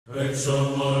Let's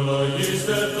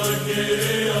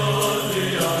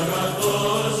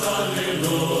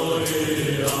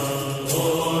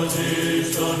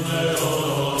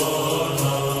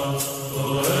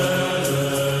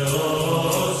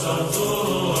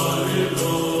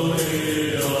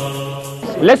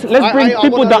bring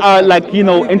people that are like, you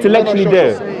know, intellectually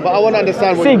there. But I want to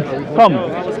understand what SIIIG,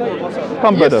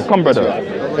 come brother, come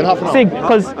brother. SIIIG,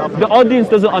 because the audience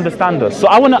doesn't understand us. So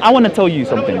I wanna tell you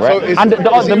something, right? So and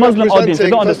the Muslim audience, they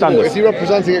don't understand us. Is he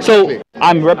representing it So correctly?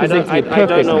 I'm representing it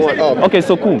perfectly. Okay,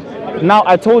 so cool. Now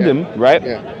I told him, right?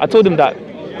 Yeah. I told him that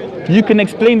you can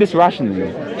explain this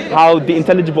rationally, how the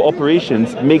intelligible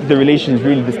operations make the relations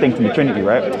really distinct in the Trinity,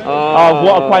 right?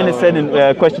 What Aquinas said in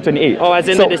question 28. Oh, as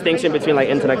in the distinction between like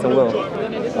intellect and will.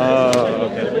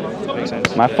 Okay. Makes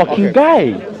sense. My fucking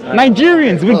guy.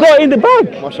 Nigerians, we got it in the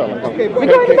bag. Mashallah. We got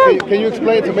it in the bag. Can you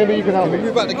explain to maybe you can help me?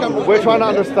 We're trying to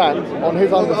understand on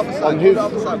his.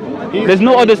 There's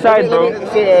no other side, bro.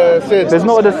 Sid, There's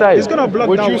no other side.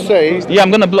 would you say Yeah,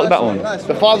 I'm gonna block that one.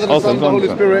 the Father, the Son, the Holy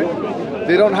Spirit,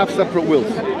 they don't have separate wills?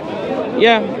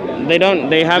 Yeah, they don't.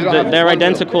 They're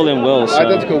identical in will. So.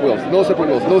 Identical wills, no separate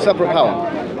wills, no separate power.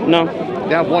 No.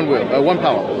 They have one will, one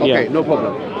power. Okay, Yeah. no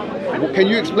problem. Can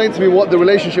you explain to me what the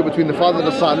relationship between the Father,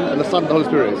 the Son, and the Son, and the Holy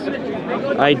Spirit is?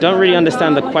 I don't really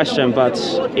understand the question, but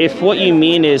if what you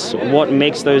mean is what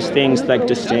makes those things like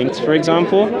distinct, for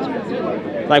example,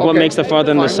 like what makes the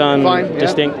Father and the Son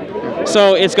distinct.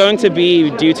 So it's going to be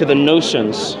due to the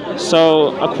notions.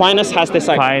 So Aquinas has this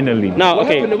like. Finally. No,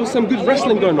 okay. There was some good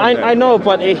wrestling going on. I know,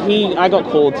 but I got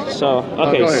called. So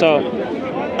okay, so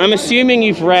I'm assuming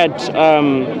you've read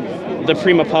the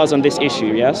Prima Pars on this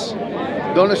issue, yes?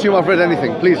 Don't assume I've read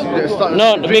anything, please.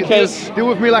 Because deal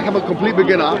with me like I'm a complete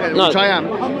beginner, which I am.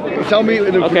 Tell me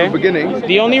in the beginning.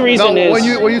 The only reason is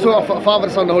when you talk about Father,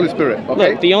 Son, the Holy Spirit.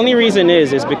 Okay. Look, the only reason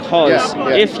is because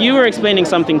if you were explaining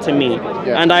something to me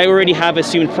and I already have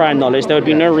assumed prior knowledge, there would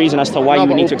be no reason as to why you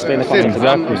would need to explain the concept.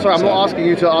 Exactly. Sorry, I'm not asking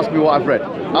you to ask me what I've read.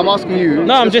 I'm asking you.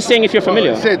 No, I'm just saying if you're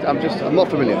familiar. Sid, I'm not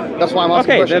familiar. That's why I'm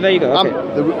asking a question. Okay, there you go. Okay.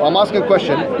 I'm asking a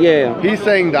question. Yeah. He's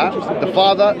saying that the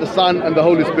Father, the Son, and the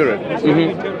Holy Spirit,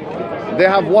 they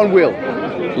have one will.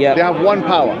 Yeah. They have one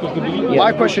power. Yeah.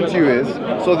 My question to you is,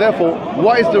 so therefore,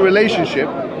 what is the relationship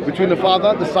between the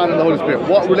Father, the Son, and the Holy Spirit?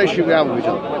 What relationship we have with each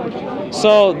other?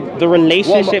 So the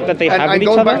relationship that they have with each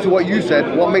other. And going back to what you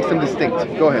said, what makes them distinct?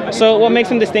 Go ahead. So what makes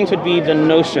them distinct would be the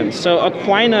notions. So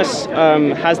Aquinas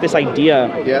has this idea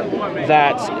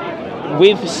that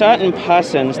with certain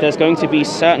persons, there's going to be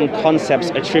certain concepts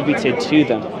attributed to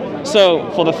them. So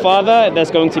for the Father,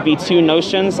 there's going to be two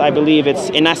notions. I believe it's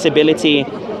innascibility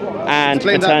and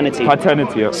paternity.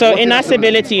 Paternity, yeah. So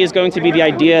innascibility is going to be the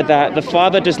idea that the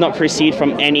Father does not proceed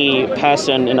from any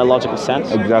person in a logical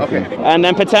sense. Exactly. And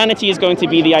then paternity is going to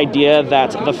be the idea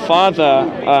that the Father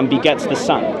begets the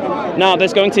Son. Now,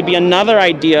 there's going to be another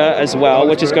idea as well,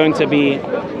 which is going to be,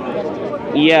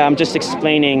 I'm just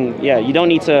explaining, you don't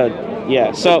need to,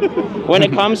 So when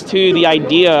it comes to the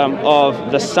idea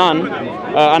of the Son,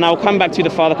 and I'll come back to the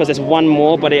Father because there's one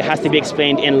more, but it has to be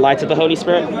explained in light of the Holy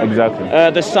Spirit. Exactly.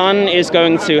 The Son is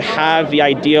going to have the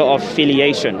idea of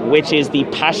filiation, which is the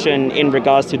passion in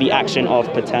regards to the action of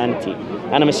paternity.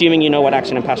 And I'm assuming you know what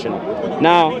action and passion are.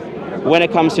 Now, when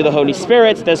it comes to the Holy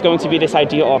Spirit, there's going to be this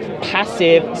idea of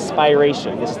passive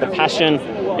spiration. This is the passion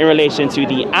in relation to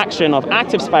the action of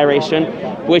active spiration,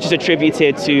 which is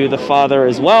attributed to the Father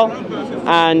as well.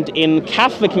 And in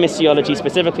Catholic missiology,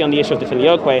 specifically on the issue of the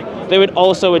filioque, they would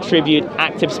also attribute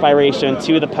active spiration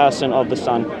to the person of the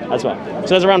Son as well. So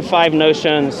there's around 5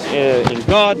 notions in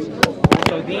God.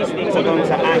 So these things are going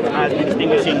to act as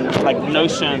distinguishing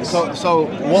notions. So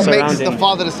what makes the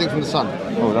Father distinct from the Son?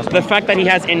 The fact that he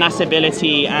has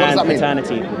innascibility and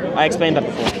paternity. I explained that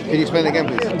before. Can you explain it again,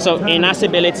 please? So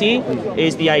innascibility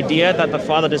is the idea that the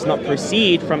Father does not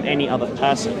proceed from any other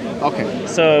person. Okay.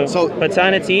 So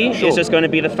paternity is just going to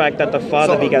be the fact that the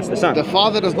Father begets the Son. The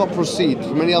Father does not proceed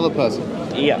from any other person.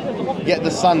 Yeah. Yet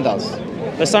the Son does.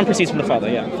 The Son proceeds from the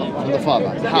Father, From the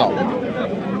Father. How?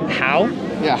 How?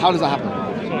 Yeah, how does that happen?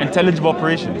 Intelligible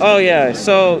operations. Oh yeah,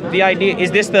 so the idea,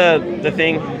 is this the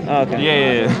thing? Oh, okay.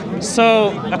 Yeah.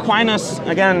 So Aquinas,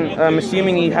 again, I'm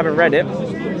assuming you haven't read it.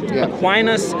 Yeah.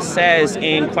 Aquinas says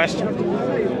in question,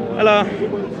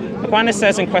 Aquinas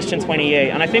says in question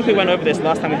 28, and I think we went over this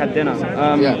last time we had dinner.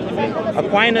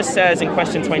 Aquinas says in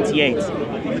question 28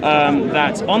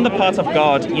 that on the part of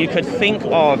God, you could think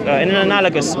of, in an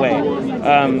analogous way,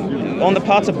 on the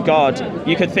part of God,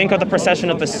 you could think of the procession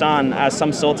of the Son as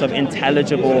some sort of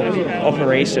intelligible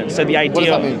operation. So the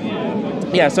idea... What does that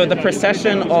mean? Yeah, so the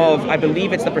procession of, I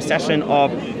believe it's the procession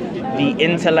of the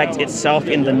intellect itself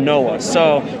in the knower.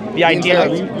 So the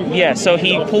idea, so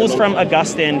he pulls from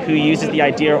Augustine, who uses the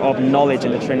idea of knowledge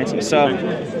in the Trinity. So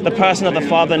the person of the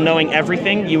Father knowing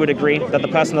everything, you would agree that the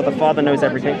person of the Father knows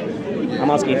everything? I'm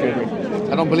asking if you agree.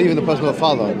 I don't believe in the person of the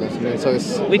Father, so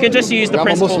it's... We could just use the I'm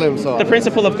principle, a Muslim, so the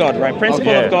principle of God, right?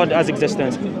 Principle of God as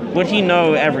existence. Would he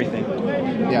know everything?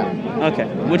 Yeah. Okay.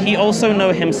 Would he also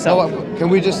know himself? No, can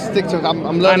we just stick to...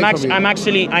 I'm learning from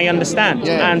you. I understand.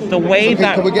 Yeah. And the way so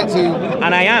that... Can we get to...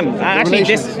 And I am. Actually,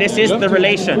 this is the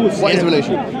relation. What is the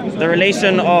relation? The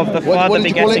relation of the Father what did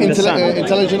you call begetting it? the Son.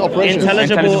 Intelligent operations?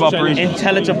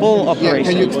 Intelligible operations.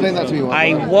 Can you explain that to me?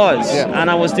 I was.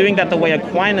 And I was doing that the way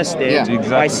Aquinas did,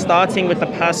 by starting with the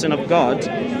person of God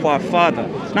for our Father.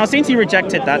 Now, since he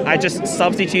rejected that, I just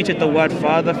substituted the word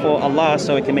Father for Allah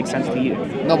so it can make sense to you.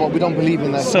 No, but we don't believe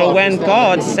in that. So when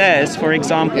God says, for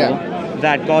example,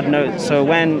 that God knows, so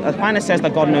when Aquinas says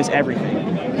that God knows everything,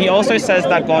 he also says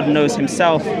that God knows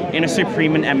himself in a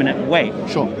supreme and eminent way.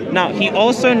 Sure. Now, he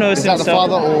also knows himself... Is that the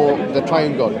Father or the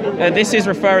Triune God? This is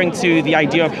referring to the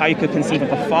idea of how you could conceive of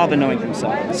the Father knowing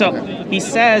himself. So he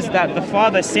says that the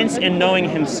Father, since in knowing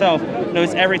himself,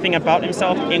 knows everything about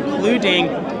himself, including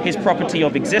his property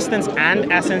of existence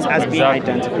and essence as being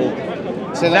identical.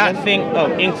 Say that thing,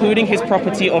 including his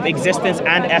property of existence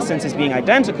and essence as being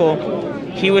identical,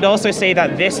 he would also say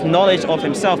that this knowledge of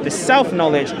himself, this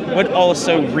self-knowledge, would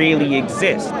also really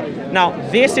exist. Now,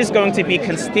 this is going to be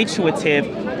constitutive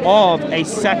of a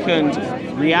second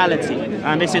reality,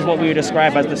 and this is what we would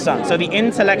describe as the Son. So the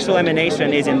intellectual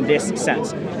emanation is in this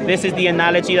sense. This is the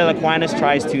analogy that Aquinas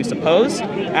tries to suppose,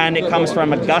 and it comes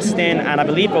from Augustine and I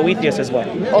believe Boethius as well.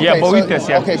 Okay, yeah, Boethius,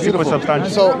 so, okay, super substantial.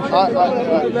 So,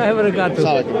 I have regard to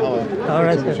it. All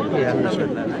right,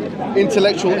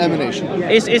 intellectual emanation.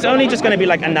 It's only just going to be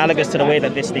like analogous to the way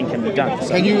that this thing can be done.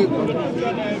 So.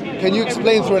 Can you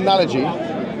explain through analogy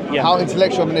how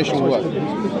intellectual emanation will work?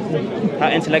 How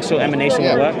intellectual emanation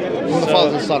will work? From the Father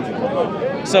and the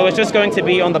Son. So it's just going to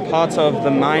be on the part of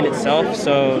the mind itself.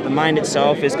 So the mind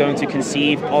itself is going to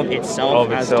conceive of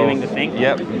itself as doing the thing.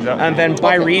 Yep, exactly. And then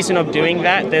by reason of doing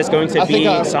that, there's going to be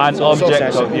an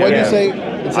object. When you say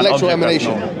intellectual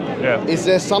emanation, is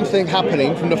there something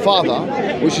happening from the Father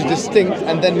which is distinct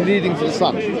and then leading to the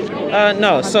Son?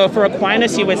 No. So for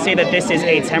Aquinas, he would say that this is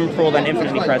atemporal and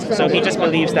infinitely present. So he just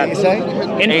believes that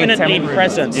infinitely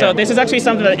present. So this is actually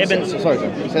something that Ibn... Sorry,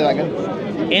 say that again.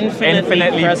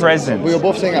 Infinitely present. We were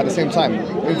both saying it at the same time.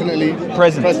 Infinitely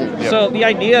present. Yep. So the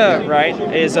idea, right,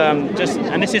 is just,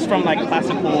 and this is from like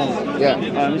classical,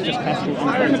 it's just classical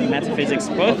understandings of metaphysics,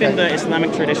 both in the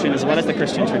Islamic tradition as well as the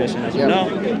Christian tradition, as you know.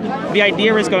 The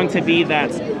idea is going to be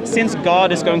that since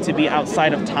God is going to be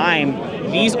outside of time,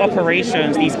 these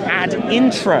operations, these ad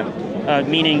intra,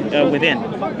 meaning within,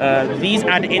 these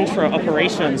ad intra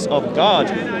operations of God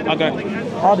are going.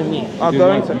 Pardon me. Are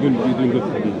going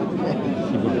to.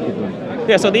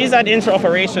 Yeah, so these ad intra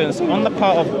operations on the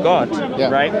part of God,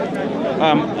 right?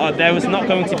 There was not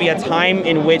going to be a time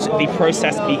in which the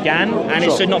process began, and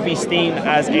it should not be seen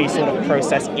as a sort of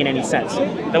process in any sense.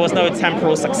 There was no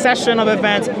temporal succession of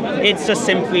events. It's just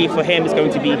simply for him is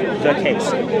going to be the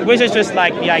case, which is just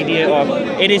like the idea of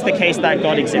it is the case that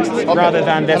God exists, rather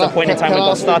than there's a point in time when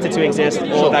God started to exist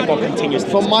or that God continues to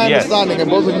exist. From my understanding, and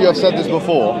both of you have said this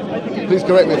before, please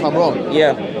correct me if I'm wrong.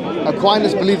 Yeah.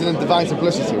 Aquinas believes in divine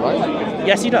simplicity, right?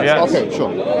 Yes, he does. Yes. Okay,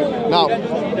 sure. Now,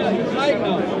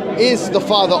 is the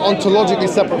Father ontologically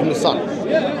separate from the Son?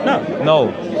 No.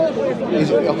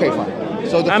 Okay, fine.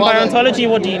 So the and by ontology,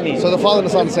 what do you mean? So the Father and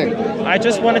the Son are the same? I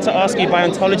just wanted to ask you, by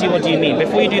ontology, what do you mean?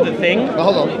 Before you do the thing... Now,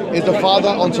 hold on. Is the Father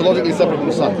ontologically separate from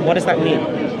the Son? What does that mean?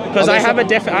 Because I have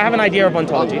an idea of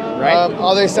ontology, right?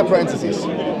 Are they separate entities?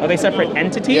 Are they separate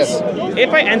entities? Yes. If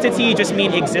by entity you just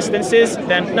mean existences,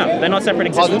 then no, they're not separate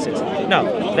existences.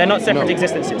 No, they're not separate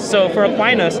existences. So for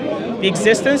Aquinas, the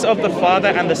existence of the Father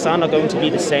and the Son are going to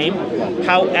be the same.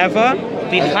 However,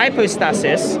 the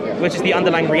hypostasis, which is the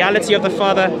underlying reality of the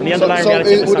Father, and the underlying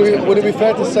reality of the Son. Would it be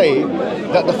fair to say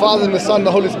that the Father and the Son and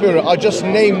the Holy Spirit are just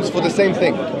names for the same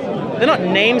thing? They're not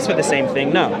names for the same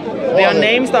thing, no. They are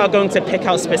names that are going to pick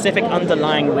out specific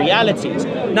underlying realities.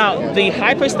 Now, the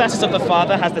hypostasis of the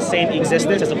Father has the same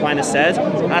existence, as Aquinas says,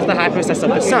 as the hypostasis of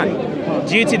the Son,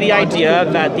 due to the idea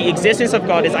that the existence of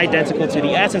God is identical to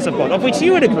the essence of God, of which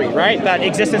you would agree, right? That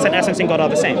existence and essence in God are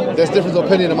the same. There's difference of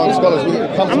opinion among scholars.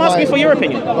 I'm asking for your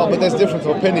opinion. No, but there's difference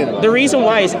of opinion. The reason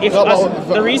why is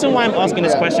the reason why I'm asking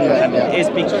this question, Mohammed, is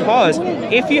because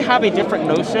if you have a different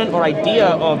notion or idea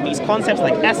of these concepts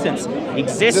like essence,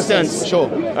 existence,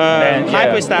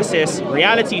 hypostasis,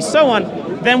 reality, so on,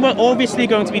 then we're obviously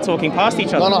going to be talking past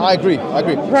each other. No, I agree.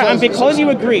 Right, and because you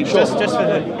agree, sure.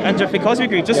 just because you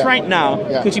agree, just right now,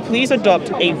 Yeah. could you please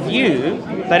adopt a view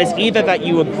that is either that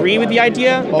you agree with the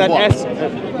idea that what? either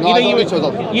I don't need to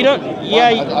adopt. you don't, yeah.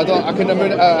 I don't. I can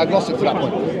agnostic to that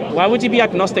point. Why would you be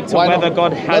agnostic to Why whether not?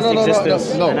 God has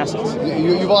existence no. and essence?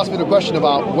 You've asked me the question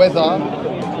about whether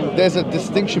there's a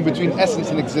distinction between essence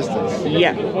and existence.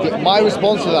 Yeah. My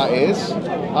response to that is,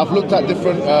 I've looked at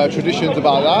different traditions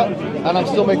about that, and I'm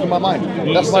still making my mind.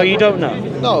 So you don't know?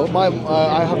 No,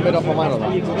 I haven't made up my mind on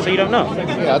that. So you don't know?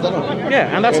 Yeah, I don't know.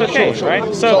 Yeah, and that's okay, sure.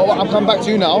 right? So I'm coming back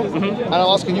to you now, and I'm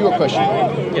asking you a question,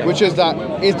 which is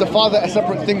that, is the Father a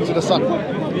separate thing to the Son?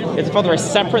 Is the Father a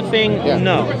separate thing? Yeah.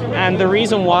 No. And the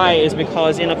reason why is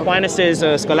because in Aquinas'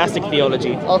 scholastic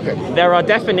theology, there are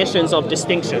definitions of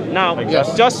distinction. Now,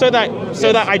 just so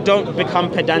that I don't become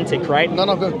pedantic, right?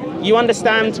 No, good. You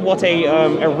understand what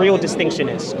a real distinction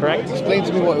is, correct? Explain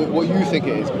to me what you think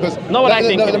it is, because not what I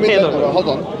think. Hold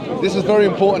on. This is very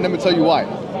important. Let me tell you why.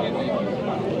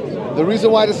 The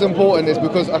reason why this is important is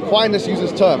because Aquinas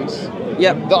uses terms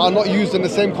that are not used in the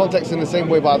same context in the same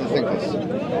way by other thinkers.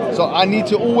 So I need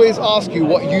to always ask you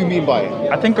what you mean by it.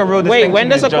 I think a real distinction. Wait, when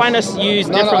does Aquinas use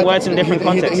different words in different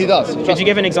contexts? He does. Could you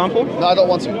give an example? No, I don't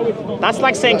want to. That's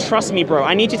like saying, trust me, bro.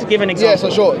 I need you to give an example. Yeah, so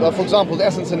sure. For example, the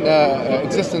essence and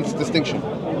existence distinction.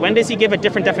 When does he give a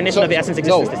different definition of the essence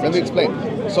existence distinction? Let me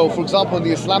explain. So, for example, in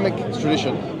the Islamic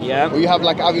tradition, where you have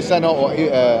like Avicenna or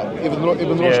Ibn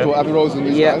Rushd or Averroes and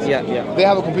these guys, they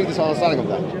have a complete understanding of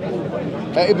that.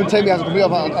 Ibn Taymiyyah has a complete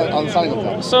understanding of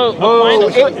that. So,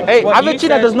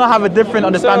 Avicenna does not have a different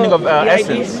understanding of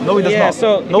essence. No, he does not.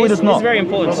 So no, he does not. It's very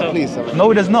important. So, please, no,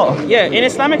 he does not. Yeah, in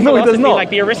Islamic philosophy,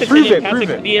 like the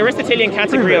Aristotelian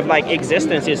category of like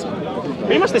existence is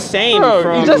pretty much the same.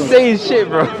 Bro, you're just saying shit,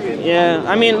 bro. Yeah,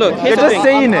 I mean, look, you're just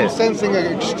saying I'm sensing an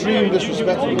extreme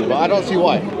disrespect from you, but I don't see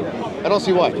why.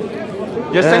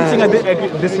 You're sensing a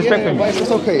disrespect from me. But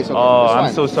it's okay. Oh,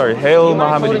 I'm so sorry. Hail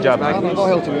Mohammed Hijab. No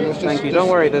hail to me. Thank you. Don't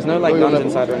worry. There's no like guns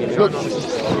inside or anything. Look,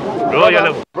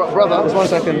 brother. Just 1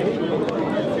 second.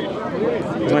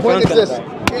 The point is this.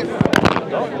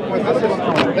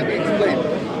 Let me explain.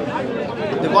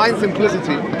 Divine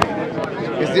simplicity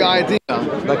is the idea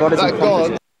that God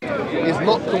is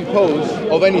not composed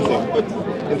of anything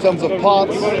in terms of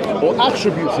parts or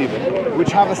attributes even,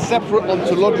 which have a separate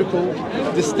ontological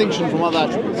distinction from other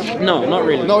attributes. No, not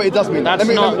really. No, it does mean that's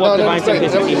not what divine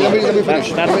simplicity means. Let me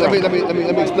finish. Let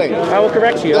me explain. I will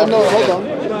correct you. No, hold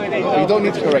on. You don't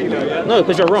need to correct me. No,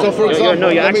 because you're wrong. So for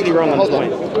example, you're actually wrong on this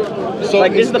point. So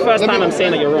like this is the first time I'm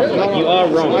saying that you're wrong. Like, you are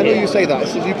wrong. I know you say that.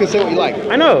 So you can say what you like.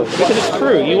 I know, because it's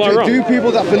true. You are wrong. Do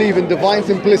people that believe in divine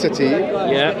simplicity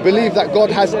believe that God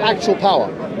has actual power?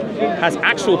 Has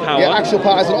actual power? Yeah, actual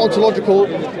power as an ontological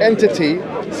entity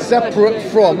separate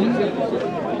from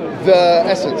the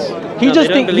essence. He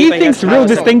thinks real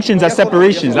distinctions are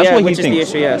separations. That's what he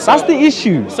thinks. The issue, That's the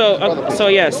issue. So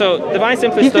divine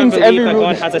simplicists don't believe that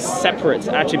God has a separate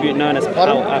attribute known as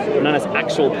power, known as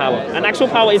actual power. And actual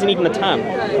power isn't even a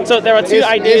term. So there are two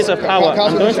ideas of power.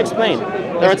 I'm going to explain.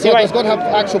 Does God have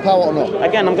actual power or not?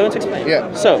 Again, I'm going to explain.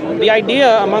 Yeah. So the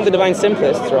idea among the divine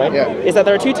simplists, right, is that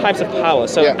there are two types of power.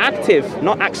 So active,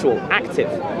 not actual, active.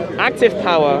 Active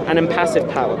power and then passive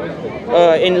power.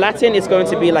 In Latin, it's going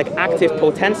to be like active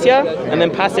potentia and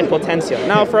then passive potentia.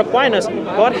 Now, for Aquinas,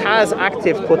 God has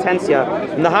active potentia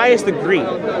in the highest degree.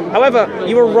 However,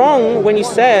 you were wrong when you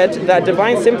said that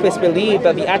divine simplists believe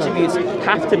that the attributes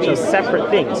have to be separate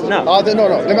things. No. No. Let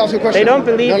me ask you a question. They don't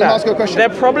believe that. Let me ask you a question. Their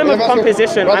problem of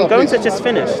composition, I'm going to just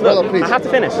finish. Look, I have to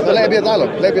finish. Let it be a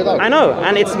dialogue. I know,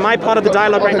 and it's my part of the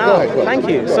dialogue right now. Go ahead. Thank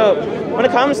you. So, when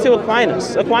it comes to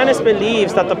Aquinas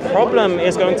believes that the problem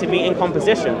is going to be in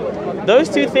composition. Those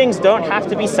two things don't have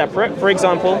to be separate. For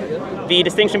example, the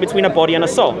distinction between a body and a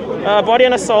soul. A body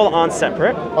and a soul aren't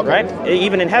separate, right?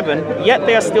 Even in heaven, yet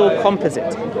they are still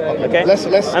composite. Okay?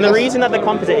 And the reason that they're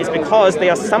composite is because they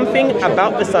are something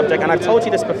about the subject, and I've told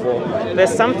you this before,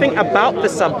 there's something about the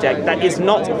subject that is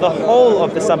not the whole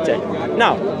of the subject.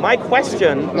 Now, my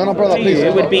question to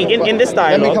you would be, in this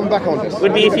dialogue, let me come back on this.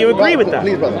 Would be if you agree with that.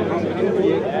 Please, brother.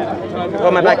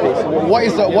 Oh, my back, please. What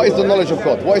is the knowledge of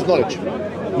God? What is knowledge?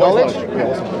 Knowledge?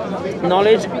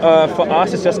 Knowledge for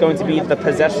us is just going to be the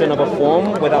possession of a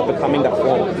form without becoming that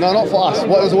form. No, not for us.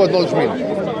 What does the word knowledge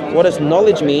mean? What does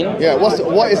knowledge mean? Yeah,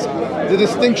 what is the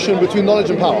distinction between knowledge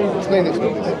and power? Explain it to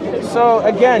me. So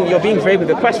again, you're being vague with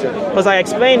the question, because I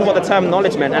explained what the term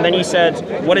knowledge meant, and then you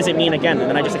said, what does it mean again? And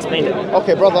then I just explained it.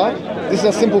 Okay, brother, this is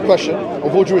a simple question,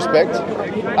 of all due respect.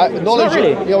 Knowledge, not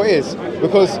really. It is.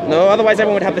 Because No, otherwise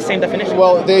everyone would have the same definition.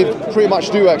 well, they pretty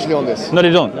much do actually on this. No, they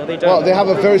don't. No, they don't. Well, they have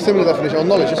a very similar definition on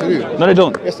knowledge. Yes, they do. No, they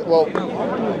don't. Yes, well,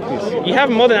 please. You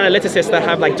have modern analyticists that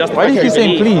have like Why do you justified keep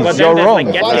saying belief, please? but then You're there's, wrong.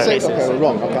 like, If I getting say, cases. okay,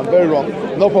 wrong. Okay, I'm very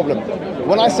wrong. No problem.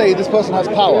 When I say this person has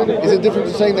power, is it different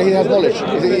to saying that he has knowledge?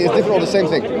 Is it different or the same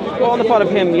thing? Well, on the part of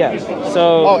him, yes.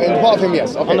 So Oh, in part of him,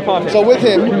 yes. Okay. On the part of him. So with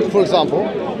him, for example,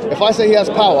 if I say he has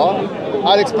power,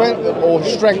 I'd explain, or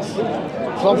strength,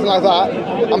 something like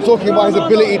that. I'm talking about his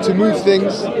ability to move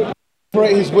things,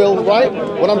 operate his will, right?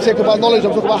 When I'm talking about knowledge,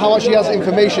 I'm talking about how much he has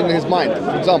information in his mind,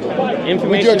 for example. Would you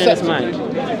information in his accept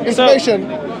mind.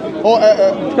 information? Or,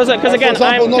 Because again, for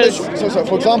example, knowledge. 'cause- So,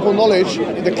 for example, knowledge.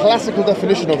 The classical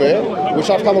definition of it, which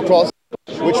I've come across,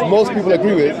 which most people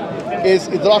agree with, is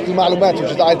idrak al-ma'lumat,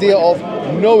 which is the idea of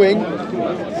knowing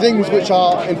things which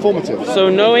are informative. So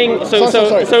knowing, so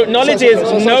knowledge Sorry,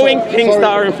 is knowing things that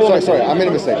are informative. Sorry, I made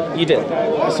a mistake. You did.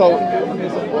 So,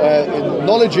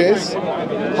 knowledge is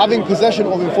having possession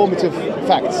of informative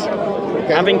facts.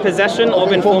 Okay? Having possession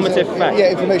of informative facts.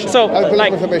 Yeah, information. So, Having possession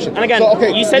like, of information. and again, So,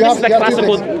 okay, you said you this is have- the you have two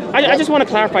classical. things. I just want to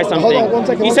clarify something. Hold on, one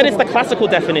second, You one said it's second. the classical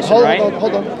definition, Hold right? on,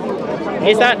 hold on.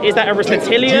 Is that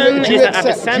Aristotelian? Do you Is that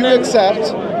accept, do you Avicenna?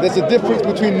 accept there's a difference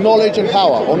between knowledge and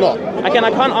power, or not? Again, I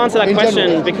can't answer that In question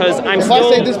general. because I'm If still.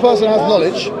 I say this person has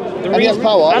knowledge and he has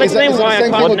power, I'll is that explain is it why the I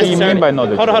same can't thing or What do you different? mean by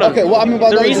knowledge? Hold on. Okay, what I mean by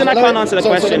The knowledge reason is- I can't answer the so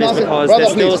question is answer- because brother,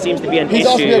 there still please. seems to be an He's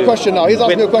asked me a issue question now. He's asked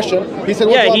me a with- question. He said,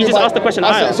 what Yeah, do I he mean just by- asked the question I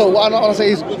I said- asked. So what I want to say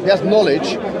is he has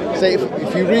knowledge. Say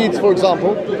if he reads, for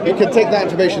example, he can take that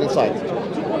information inside.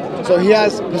 So he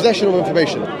has possession of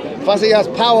information. If I say he has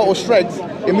power or strength,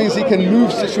 it means he can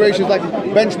move situations like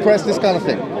bench press, this kind of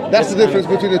thing. That's the difference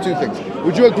between the two things.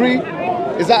 Would you agree?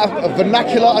 Is that a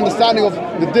vernacular understanding of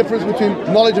the difference between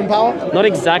knowledge and power? Not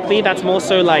exactly. That's more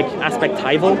so like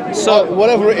aspectival. So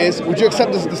whatever it is, would you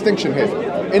accept this distinction here?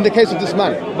 In the case of this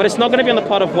man? But it's not going to be on the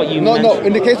part of what you No, mentioned. no.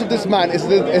 In the case of this man, is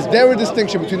there a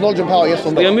distinction between knowledge and power? Yes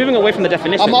or no? But you're moving away from the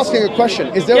definition. I'm asking a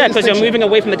question. Is there Yeah, a because distinction? you're moving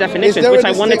away from the definitions, there a which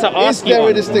I wanted to distinct- ask is you there a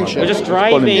on. distinction? We're just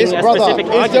driving Is, a brother, specific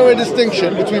is there a argument.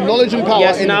 distinction between knowledge and power?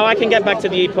 Yes, in- now I can get back to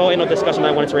the point of discussion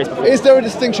I wanted to raise before. Is there a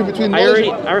distinction between knowledge?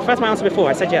 I referred to my answer before.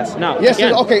 I said yes. Now, Yes,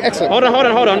 again, okay, excellent. Hold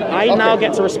on. I now Okay.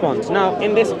 get to respond. Now,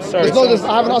 in this, sorry.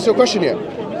 I haven't asked you a question yet.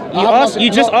 You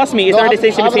just asked me, is there a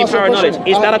distinction between power and knowledge?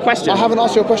 Is that a question? I haven't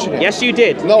asked you a question yet. Yes, you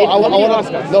did. No, I What did you want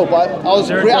ask to. us? No, but I was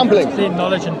preambling. Between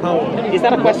knowledge and power. Is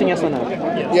that a question, yes or no?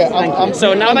 Yeah,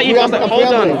 So now that you've asked the- hold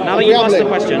on. Now that you've asked the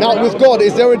question. Now with God,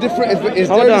 is there a different? Is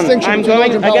there Hold a on, distinction I'm between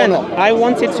knowledge going and power again. or not? I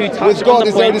wanted to touch With God, on the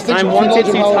is there a point. distinction I between wanted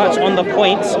to knowledge and power touch or on the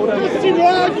point.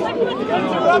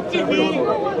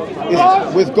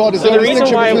 With God, is So there the a reason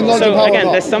distinction why, between knowledge and so power again,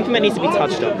 or there's not? something that needs to be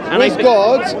touched on. And With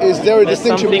God, is there a there's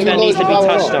distinction something between that knowledge needs to and be power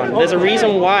or touched not? on. There's a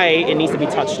reason why it needs to be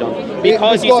touched on.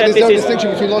 Because With you God, said is there a this is.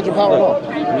 distinction between knowledge and power or not?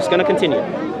 I'm just going to continue.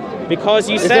 Because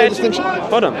you Is there a said. distinction?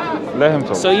 Hold on. Let him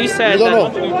talk. So you said. You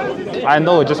don't that- know. I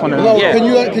know, just want to No, Yeah. can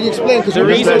you explain? Because The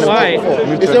reason why-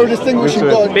 is there a distinction Listen.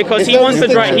 God? Because is he there a wants to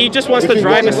drive. distinction He just wants to between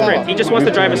drive God a and script. power? He just wants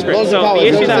to drive a script. Knowledge and So power, the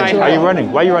is there issue a that I distinction? Why are you have.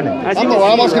 running? Why are you running? As I'm you not-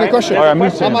 can I'm see, asking a right, question. there's Alright,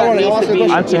 move something to him. that needs Answer to the be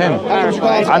question. Answer him.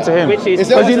 clarified, Answer him. which is Is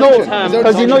there a Because you know, distinction? Is there a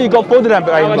because you know you got folded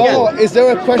by him. No, is there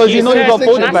a question? Because you know you got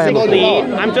distinction voted by him between classically, knowledge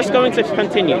and power? I'm just going to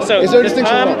continue. So Is there a the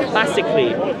distinction or term not? classically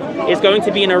is going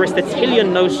to be an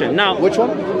Aristotelian notion. Now, Which one?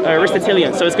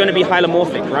 Aristotelian. So it's going to be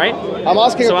hylomorphic, right? I'm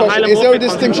asking So a a question. Is there a hylomorphic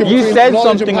distinction You between said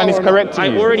knowledge something and and power it's or not? correct to I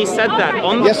you. already said that.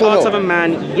 On the Yes or part no? of a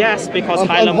man, yes, because On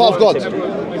the part of God?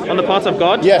 hylomorphic. On the part of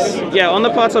God? Yes. Yeah, on the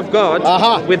part of God.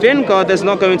 Aha. Within God, there's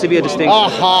not going to be a distinction.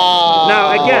 Aha.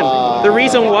 Now, again, the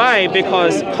reason why,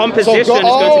 because composition God-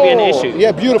 is going to be an issue.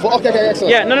 Yeah, beautiful. Okay,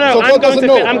 excellent. Yeah, no. So I'm God doesn't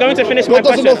know. I'm going to finish God my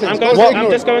doesn't question. know things.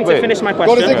 I'm just going to Wait. finish my God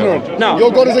question. is ignorant. No,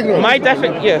 Your God is ignorant. My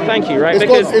yeah, thank you. Right, Is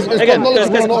because God- is God again,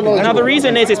 knowledgeable or not knowledgeable? now the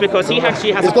reason is because he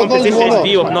actually has Is a God knowledgeable or compositionist not?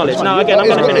 view of knowledge. Now, again, I'm Is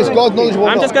going to God- finish. is God knowledgeable or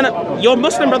I'm not? just gonna. Your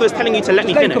Muslim brother is telling you to let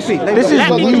me finish. This is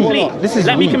Let me weak. complete. This is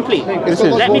Let me weak. complete. This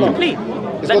is- Let me complete.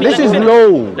 Let me This is finish. low.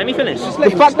 Let me finish.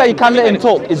 The fact that you can't let him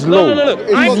talk is low. No.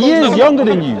 He's years younger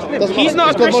than you. He's not a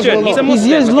Is God Christian. knowledgeable He's a or not? Muslim. He's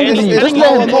years longer than you. Is Just God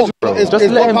let him powerful talk, bro. or not? Just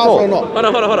Is let God him powerful or talk.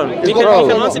 not? Hold on. We God can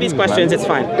powerful or answer not? these questions. It's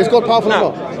fine. Is God powerful or Now,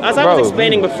 not? as I was Bro.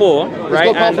 explaining before, right, God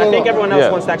and powerful I or think not? everyone else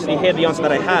Yeah. wants to actually hear the answer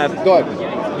that I have. Go ahead.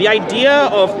 The idea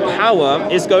of power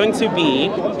is going to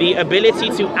be the ability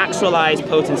to actualize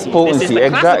potency. This is Potency, the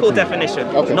classical exactly.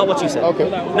 definition, Okay. not what you said. Okay.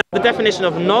 Now, the definition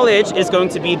of knowledge is going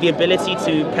to be the ability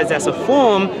to possess a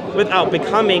form without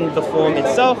becoming the form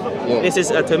itself. Yeah. This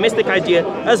is a Thomistic idea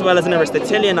as well as an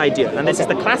Aristotelian idea, and this is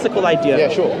the classical idea. Yeah,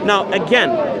 sure. Now, again,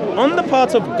 on the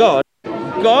part of God,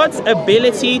 God's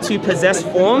ability to possess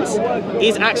forms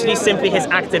is actually simply his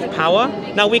active power.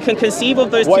 Now we can conceive of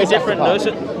those What two is different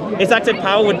active notions. His active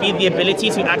power would be the ability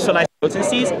to actualize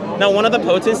potencies. Now, one of the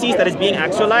potencies that is being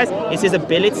actualized is his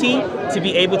ability to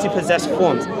be able to possess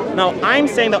forms. Now, I'm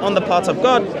saying that on the part of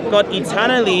God, God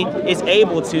eternally is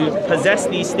able to possess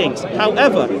these things.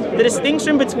 However, the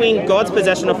distinction between God's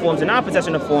possession of forms and our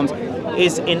possession of forms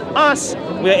is in us,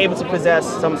 we are able to possess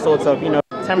some sorts of,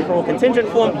 temporal contingent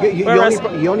form. You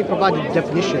only provided the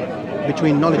definition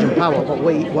between knowledge and power, but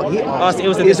what he asked it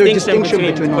was a is distinction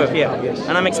between knowledge and power. Yes.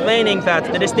 And I'm explaining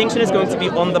that the distinction is going to be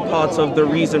on the part of the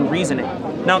reasoning.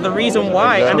 Now the reason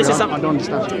why, and this is something I don't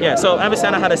understand. Yeah, so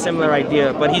Avicenna had a similar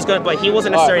idea, but he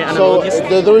wasn't necessarily analogous.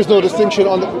 So there is no distinction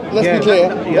on the, let's be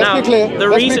clear.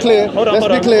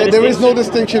 There is no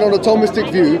distinction on the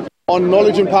Thomistic view on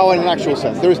knowledge and power in an actual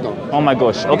sense. There is none. Oh my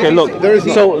gosh. Okay, look. There is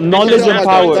none. So knowledge and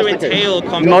power.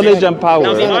 Knowledge and power.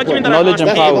 Now, the argument that knowledge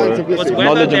and power. was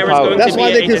whether there is going That's to be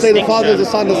why they can say the Father is the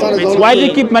Son, the Son is the Holy Spirit. Why do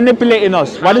you keep manipulating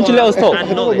us? Why don't you let us talk?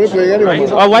 Why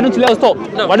don't you let us talk?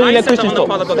 Why don't you let Christians talk?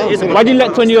 Why do you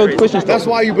let 20-year-old Christians talk? That's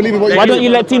why you believe in what you Why don't you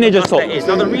let teenagers talk?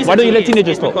 Why don't you let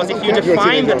teenagers talk? Because if you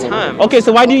define the term... Okay,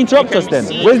 so why do you interrupt us then?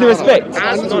 Where's the respect?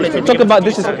 Talk about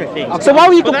disrespect. So why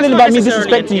were you complaining about me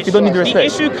disrespecting you if you don't need the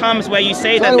respect? The issue comes where you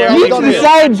say that You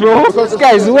decide, bro. This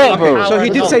guy's wet, bro. So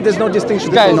he did say there's no distinction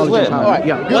between knowledge and power. Alright,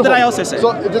 yeah. What did I also say?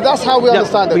 So that's how we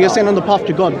understand it. But you're saying on the path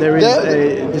to God there is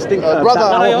a distinct my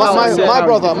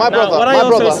brother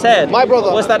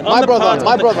was that on the part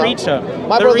of the creature,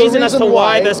 the reason as to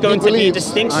why there's going to be a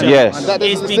distinction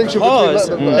is because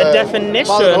the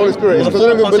definition,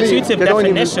 the constitutive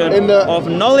definition of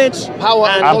knowledge and power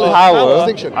are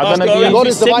going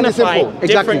to signify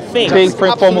different things.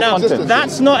 Now,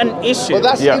 that's not an issue. But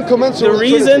that's incommensurate. The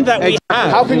reason that we have,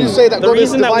 how can you say that the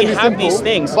reason that we have these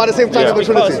things, by the same time the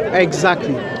Trinity?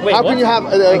 Exactly. Wait, how can you have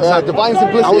divine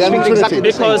simplicity and Trinity?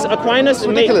 Because Aquinas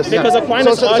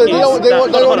argues they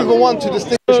don't even want to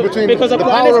distinguish between the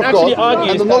power of God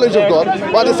and the knowledge of God,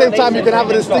 but at the same time you can have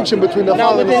a distinction between the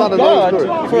Father and the Son and the Holy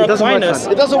Spirit. For Aquinas,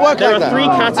 it doesn't work there like that. There are three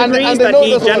categories that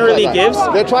he generally gives.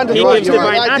 They're trying to he gives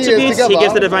divine attributes, he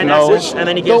gives the divine essence, and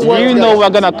then he gives... You know we're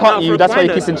going to cut you, that's why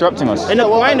you keep interrupting us. In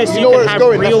Aquinas, you can have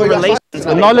real relations.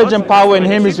 The knowledge and power in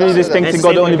him is really distinct in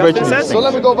God, the only virtue. So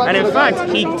let me go back. And in fact,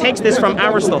 he takes this from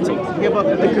Aristotle. Yeah,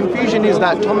 but the confusion is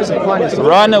that Thomas Aquinas...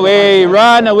 Run away,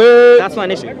 run away! That's not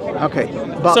an issue. Okay.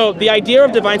 So the idea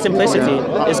of divine simplicity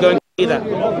is going to be that.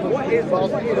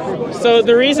 So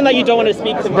the reason that you don't want to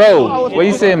speak to me... Bro, what are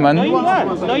you saying, man? No, you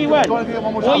weren't. No, you weren't.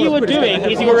 What you were doing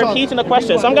is you were repeating the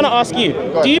question. So I'm going to ask you,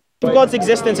 do you believe God's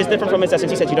existence is different from his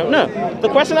essence? You said you don't know. The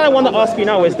question that I want to ask you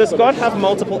now is, does God have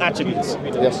multiple attributes?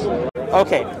 Yes.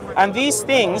 Okay, and these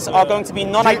things are going to be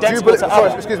non-identical to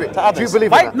others. Excuse me. To others. Do you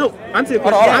believe in that? No, answer your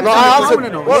question. No, I answered.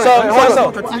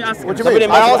 What do you mean?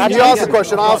 You asked the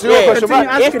question. I answered your question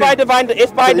back. If by divine,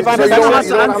 That's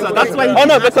why. Oh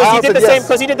no, because you did the same.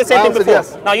 Because you did the same thing before.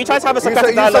 Now you tried to have a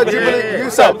sarcastic dialogue with me.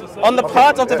 So on the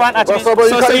part of divine attributes. So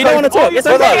you don't want to talk. It's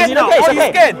okay. It's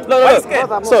okay. Look.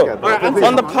 So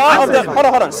on the part of the hold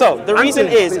on. So the reason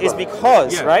is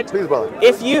because right.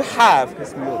 If you have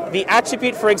the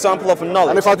attribute, for example, of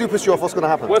knowledge. And if I do piss you off, what's going to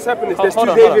happen? What's happening is there's two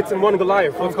Davids and one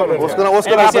Goliath. What's going on? What's going to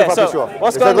happen if I piss you off?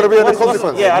 Is there going to be any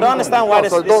consequence? Yeah, I don't understand why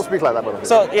this. So don't speak like that, brother.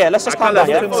 So yeah, let's just calm down.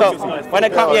 Yeah. So when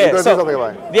it comes, so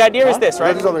the idea is this,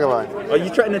 right? Do something about it. Are you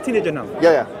threatening a teenager now?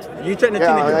 Yeah. You threatening a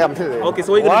teenager? Yeah, I'm teenager. Okay,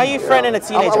 so why are you threatening a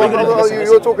teenager?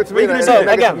 You're talking to me in a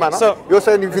negative manner. So you're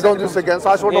saying if you don't do this again, so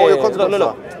I just want to know what your consequences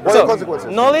are. What are your consequences?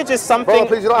 Knowledge is something. Bro,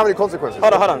 please, you don't have any consequences.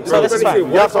 Hold on. So this is fine.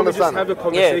 You have to understand.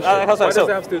 Yeah,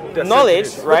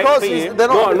 knowledge, right? Because they're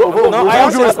not. With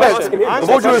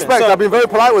all due respect, I've been very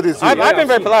polite with these. I've been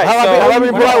very polite. Have I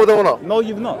been polite with them or not? No,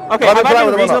 you've not. Okay, have I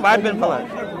been reasonable? I've been polite.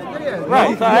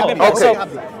 Right. Okay.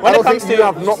 When it comes to you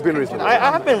have not been reasonable. I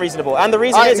have been reasonable, and the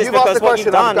reason is because what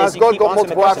you've done is you God keep got answering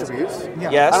the multiple questions. attributes.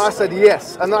 Yes. And I said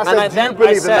yes. And then I said, do you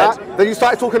believe in that? Then you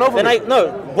started talking over me.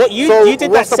 No, what you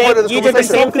did that same. You did the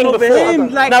same thing before.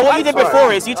 Now what you did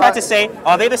before is you tried to say,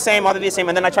 are they the same? Are they the same?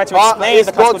 And then I tried to explain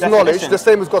the classical God's knowledge definition. the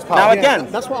same as God's power? Now again,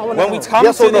 when we come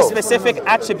to the specific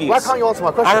attributes, why can't you answer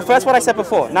my question? I refer to what I said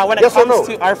before. Now when it comes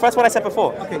to, I refer to what I said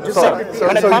before. Okay, just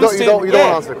when it comes to, you don't want to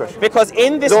answer the question. Because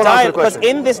in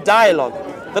this dialogue,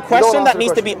 the question that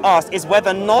needs to be asked is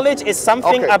whether knowledge is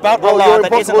something about Allah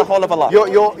that isn't the whole of Allah.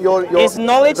 Is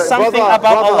knowledge something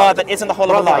about Allah that isn't the whole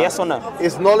of Allah? Yes or no?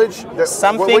 Is knowledge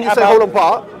something when you say whole and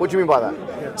part? What do you mean by that?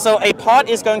 So a part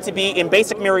is going to be in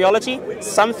basic mereology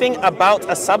something about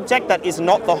a subject that is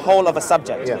not the whole of a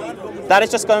subject. That is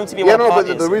just going to be yeah, what a part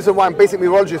but is. the reason why in basic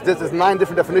meteorology is there's 9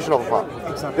 different definitions of a part.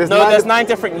 There's there's 9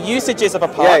 different usages of a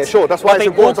part. Yeah, sure. That's why but it's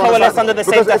they all important to coalesce understand. under the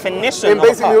same definition In of a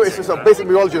basic, part. it's just a basic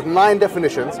meteorology is 9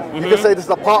 definitions. You can say this is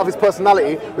a part of his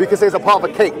personality, or you can say it's a part of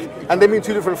a cake, and they mean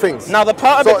 2 different things. Now the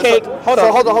part of the cake. Hold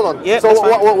on. Yeah, so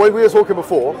what we were talking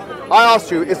before, I asked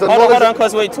you, is the knowledge... Hold on,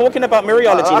 because we're talking about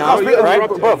mereology now, right?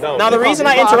 Now the reason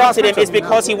I interrupted him is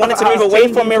because he wanted to move away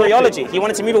from mereology. He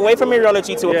wanted to move away from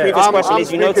mereology to a previous question,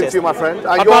 as you noticed. To you, my friend.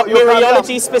 About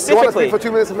mereology specifically. You want to speak for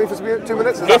 2 minutes and me for 2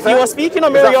 minutes? If you are speaking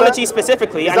on mereology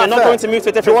specifically, and you're not going to move to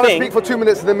a different thing... Do you want to speak for 2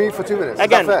 minutes and then me for 2 minutes?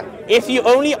 Again, if you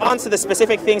only answer the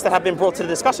specific things that have been brought to the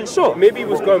discussion, sure. Maybe he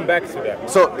was going back to that.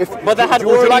 So but that had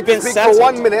already been settled. Would you like to speak for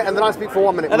 1 minute and then I speak for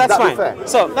 1 minute? No, that's fine. Fair?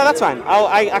 So, no, that's fine.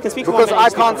 I can speak for 1 minute.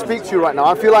 Because I can't speak to you right now.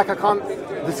 I feel like I can't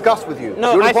discuss with you.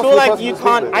 No, I feel like you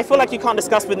can't. I feel like you can't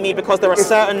discuss with me because there are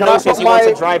certain notions you want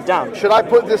to drive down. Should I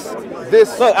put this?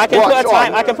 Look, I can put a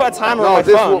time. I can put a timer on my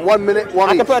phone. 1 minute, one.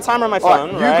 I can put a timer on my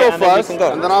phone. You go first,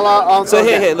 and then I'll answer. So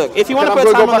here. Look, if you want to put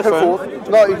a timer on the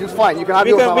phone, no, it's fine. You can have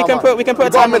your time. We can put a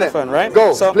timer on the phone, right?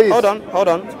 Go, so please. Hold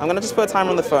on. I'm gonna just put a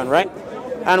timer on the phone, right?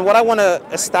 And what I want to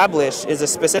establish is a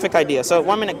specific idea. So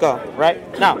 1 minute, go, right?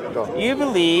 Now, you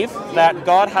believe that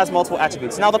God has multiple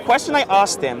attributes. Now, the question I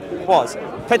asked him was,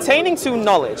 pertaining to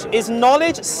knowledge, is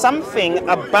knowledge something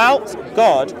about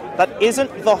God that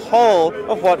isn't the whole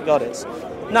of what God is?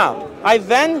 Now, I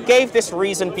then gave this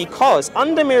reason because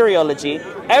under mereology,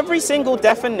 every single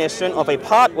definition of a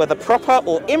part, whether proper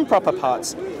or improper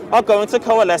parts, are going to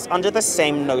coalesce under the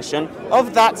same notion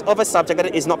of that of a subject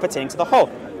that is not pertaining to the whole.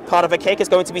 Part of a cake is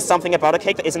going to be something about a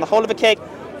cake that isn't the whole of a cake.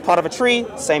 Part of a tree,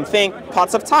 same thing.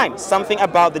 Parts of time, something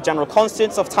about the general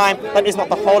constants of time that is not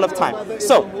the whole of time.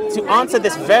 So, to answer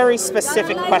this very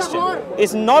specific question,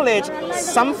 is knowledge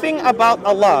something about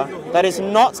Allah that is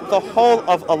not the whole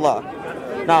of Allah?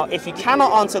 Now, if you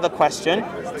cannot answer the question,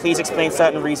 please explain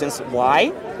certain reasons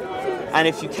why. And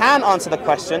if you can answer the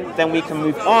question, then we can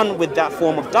move on with that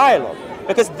form of dialogue.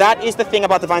 Because that is the thing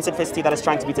about divine simplicity that is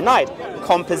trying to be denied.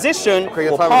 Composition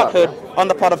or parthood on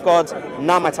the part of God.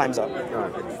 Now my time's up.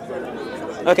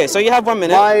 Okay, so you have 1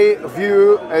 minute. My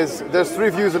view is, there's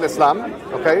 3 views in Islam,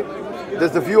 okay?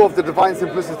 There's the view of the divine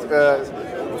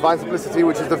simplicity,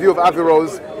 which is the view of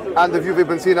Averroes, and the view of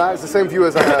Ibn Sina. It's the same view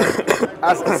as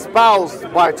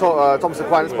espoused by Thomas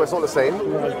Aquinas, but it's not the same.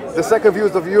 The second view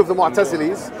is the view of the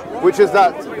Mu'tazilis, which is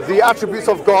that the attributes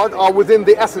of God are within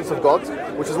the essence of God,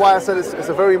 which is why I said it's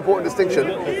a very important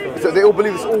distinction. So they all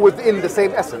believe it's all within the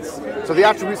same essence. So the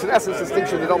attributes and essence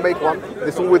distinction, they don't make one,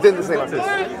 it's all within the same essence.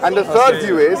 And the third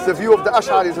view is the view of the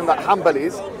Ash'aris and the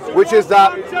Hanbalis, which is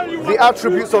that the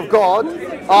attributes of God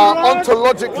are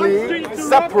ontologically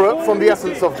separate from the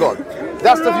essence of God.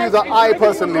 That's the view that I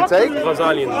personally take.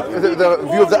 The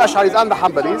view of the Ash'aris and the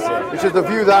Hanbalis, which is the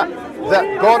view that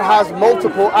God has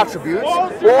multiple attributes,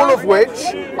 all of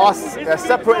which are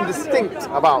separate and distinct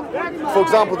about. For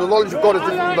example, the knowledge of God is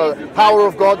different from the power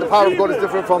of God is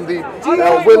different from the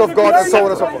will of God, and so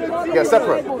on and so forth. Yeah,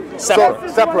 separate.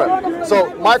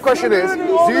 So my question is,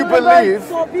 do you believe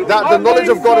that the knowledge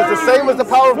of God is the same as the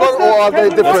power of God, or are they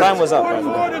different? Your time was up.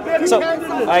 So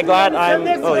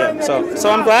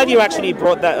I'm glad you actually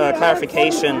brought that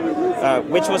clarification,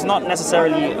 which was not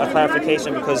necessarily a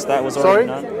clarification because that was already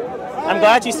known. I'm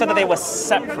glad you said that they were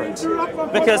separate,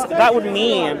 because that would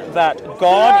mean that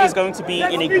God is going to be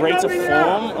in a greater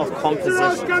form of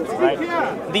composition, right?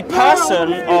 The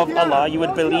person of Allah, you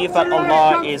would believe that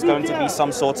Allah is going to be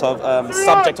some sort of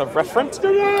subject of reference,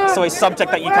 so a subject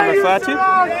that you can refer to.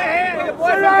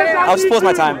 I'll just pause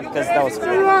my time because that was...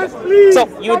 So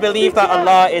you would believe that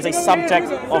Allah is a subject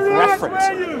of reference.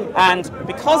 And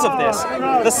because of this,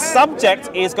 the subject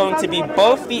is going to be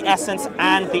both the essence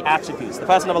and the attributes. The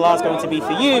person of Allah is going to be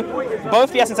for you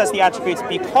both the essence and the attributes,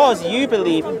 because you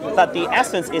believe that the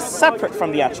essence is separate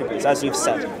from the attributes, as you've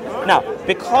said. Now,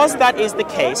 because that is the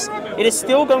case, it is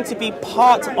still going to be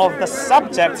part of the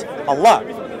subject, Allah,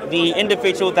 the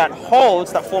individual that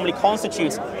holds, that formally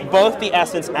constitutes both the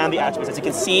essence and the attributes. As you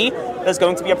can see, there's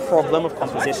going to be a problem of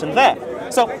composition there.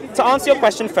 So, to answer your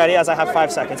question fairly, as I have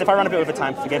 5 seconds, if I run a bit over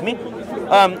time, forgive me.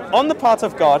 On the part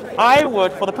of God, I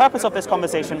would, for the purpose of this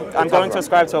conversation, I'm going to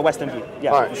ascribe to a Western view.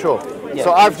 Yeah. All right, sure. Yeah.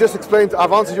 So I've just explained,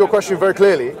 I've answered your question very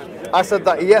clearly. I said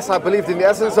that yes, I believed in the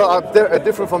essence are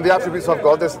different from the attributes of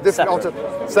God. There's different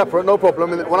separate, no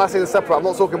problem. And when I say the separate, I'm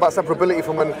not talking about separability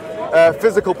from a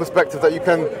physical perspective that you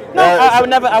can. No, I would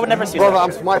never assume brother,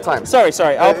 that. I'm my time. Sorry.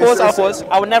 I'll pause.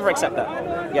 I would never accept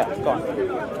that. Yeah, go on.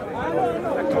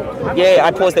 Yeah,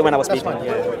 I paused it when I was speaking.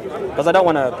 Because I don't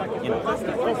want to, you know.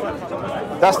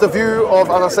 That's the view of,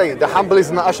 as I say, the Hanbalis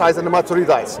and the Ash'aris and the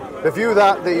Maturidites. The view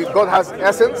that God has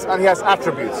essence and he has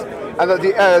attributes. And that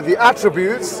the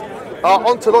attributes are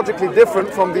ontologically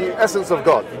different from the essence of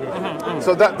God.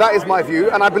 So that is my view.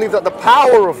 And I believe that the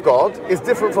power of God is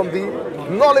different from the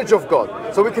knowledge of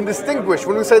God. So we can distinguish,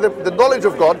 when we say the knowledge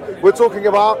of God, we're talking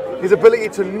about his ability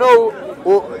to know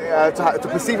or to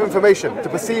perceive information,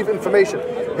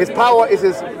 His power is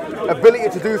his ability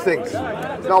to do things.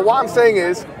 Now what I'm saying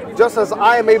is, just as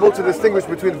I am able to distinguish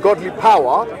between godly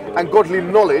power and godly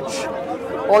knowledge,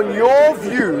 on your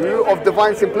view of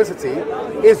divine simplicity,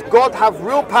 is God have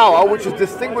real power which is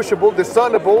distinguishable,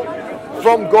 discernible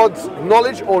from God's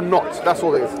knowledge or not? That's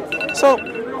all it is. So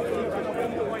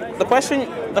the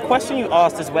question you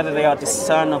asked is whether they are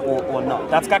discernible or not.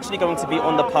 That's actually going to be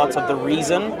on the part of the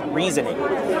reasoning.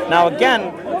 Now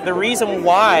again, the reason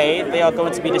why they are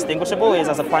going to be distinguishable is,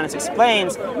 as Aquinas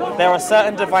explains, there are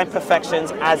certain divine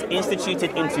perfections as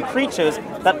instituted into creatures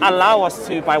that allow us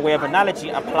to, by way of analogy,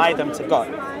 apply them to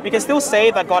God. We can still say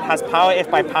that God has power if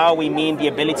by power we mean the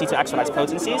ability to actualize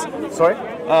potencies. Sorry?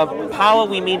 Power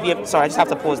we mean the... Sorry, I just have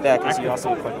to pause there because you asked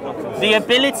me a question. The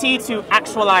ability to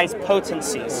actualize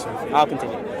potencies. I'll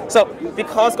continue. So,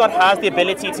 because God has the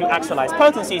ability to actualize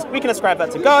potencies, we can ascribe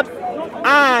that to God.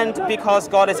 And because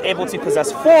God is able to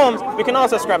possess forms, we can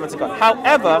also ascribe it to God.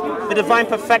 However, the divine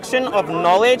perfection of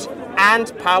knowledge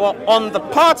and power on the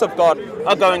part of God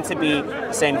are going to be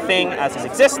the same thing as his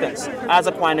existence, as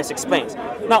Aquinas explains.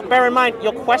 Now, bear in mind,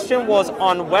 your question was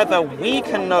on whether we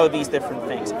can know these different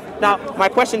things. Now, my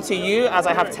question to you, as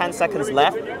I have 10 seconds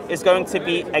left, is going to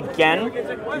be, again,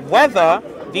 whether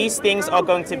these things are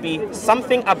going to be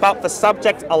something about the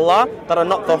subject Allah that are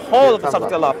not the whole of the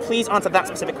subject Allah. Please answer that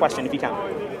specific question if you can.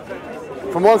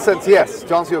 From one sense, yes.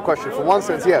 To answer your question, from one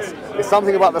sense, yes. It's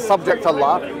something about the subject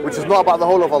Allah, which is not about the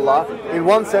whole of Allah. In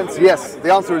one sense, yes.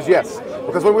 The answer is yes.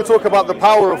 Because when we talk about the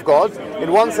power of God,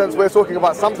 in one sense, we're talking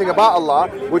about something about Allah,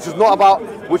 which is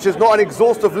not an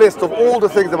exhaustive list of all the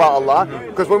things about Allah.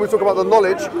 Because when we talk about the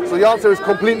knowledge, so the answer is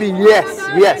completely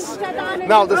yes.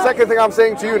 Now, the second thing I'm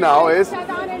saying to you now is,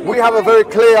 we have a very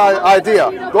clear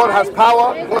idea. God has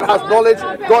power, God has knowledge,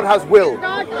 God has will.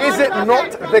 Is it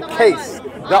not the case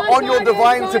that on your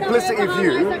divine simplicity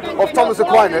view of Thomas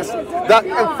Aquinas, that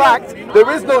in fact there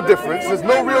is no difference, there's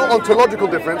no real ontological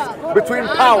difference between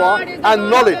power and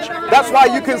knowledge? That's why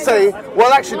you can say,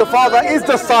 well, actually the Father is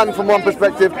the Son from one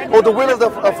perspective, or the will of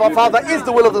the Father is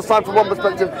the will of the Son from one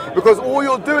perspective, because all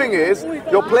you're doing is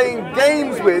you're playing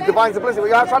games with divine simplicity.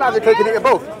 You're trying to have your cake and eat it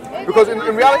both. Because in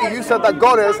reality, you said that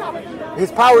God is,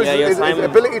 his power is his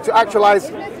ability to actualize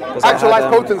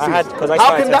potencies.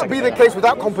 How can that be the case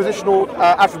without compositional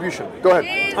attribution? Go ahead.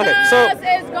 Okay, so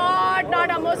Jesus is God,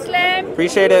 not a Muslim.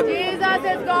 Appreciate it. Jesus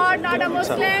is God, not a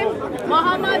Muslim.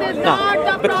 Muhammad is not the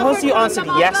prophet. Because you answered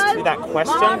yes to that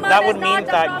question, that would mean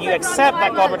that you accept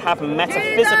that God would have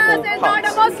metaphysical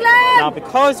parts. Now,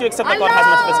 because you accept that God has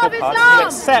metaphysical parts, you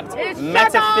accept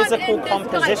metaphysical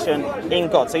composition in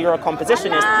God. So you're a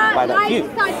compositionist by that view.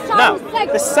 Now,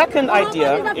 the second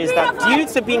idea is that due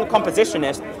to being a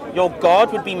compositionist, your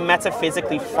God would be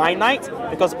metaphysically finite,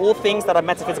 because all things that are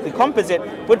metaphysically composite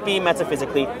would be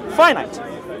metaphysically finite.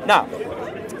 Now,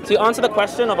 to answer the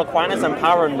question of Aquinas and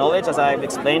power and knowledge, as I've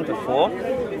explained before,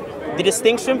 the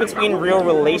distinction between real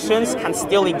relations can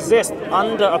still exist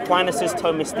under Aquinas'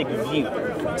 Thomistic view.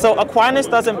 So Aquinas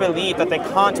doesn't believe that there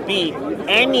can't be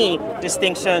any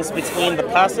distinctions between the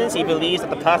persons. He believes that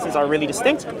the persons are really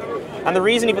distinct. And the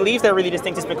reason he believes they're really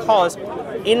distinct is because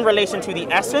in relation to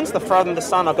the essence, the Father and the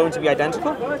Son are going to be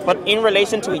identical, but in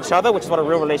relation to each other, which is what a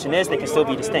real relation is, they can still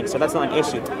be distinct. So that's not an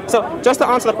issue. So just to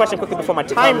answer the question quickly before my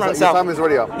time runs out. Your time is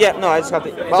already up. Yeah, no, I just have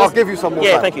to. I'll give you some more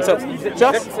time. Yeah, thank you. So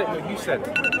just. You said.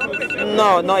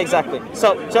 No, not exactly.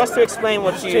 So just to explain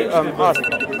what you asked.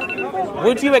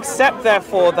 Would you accept,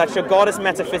 therefore, that your God is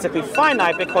metaphysically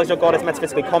finite because your God is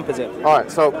metaphysically composite? All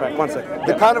right, so right, 1 second.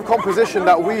 The kind of composition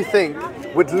that we think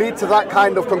would lead to that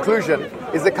kind of conclusion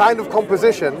is the kind of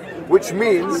composition which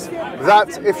means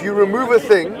that if you remove a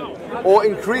thing or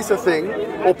increase a thing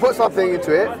or put something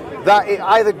into it, that it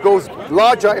either goes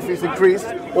larger if it's increased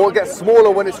or it gets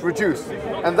smaller when it's reduced.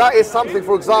 And that is something,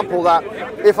 for example, that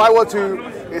if I were to,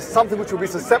 it's something which would be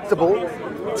susceptible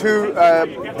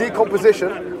to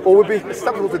decomposition, or would be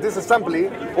susceptible to disassembly,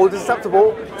 or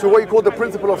susceptible to what you call the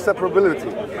principle of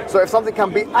separability. So if something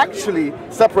can be actually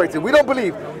separated, we don't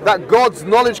believe that God's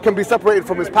knowledge can be separated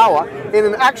from his power in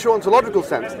an actual ontological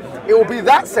sense, it will be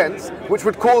that sense which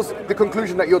would cause the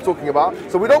conclusion that you're talking about.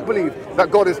 So we don't believe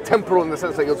that God is temporal in the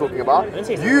sense that you're talking about.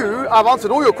 I've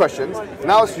answered all your questions.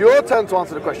 Now it's your turn to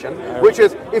answer the question, which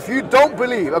is, if you don't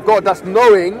believe a God that's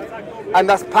knowing and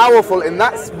that's powerful in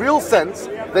that real sense,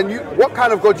 then what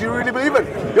kind of God do you really believe in?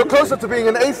 You're closer to being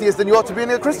an atheist than you are to being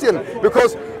a Christian,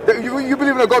 because you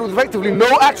believe in a God with effectively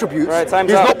no attributes. Right,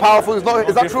 he's not powerful. Is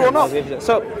that true or not?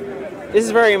 So this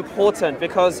is very important,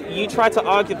 because you try to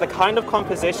argue the kind of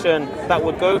composition that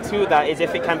would go to that is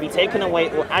if it can be taken away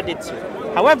or added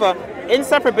to. However,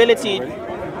 inseparability...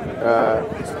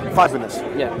 5 minutes.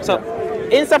 Yeah, so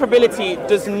inseparability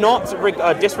does not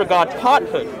disregard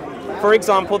parthood. For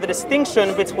example, the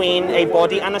distinction between a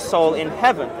body and a soul in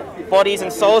heaven. Bodies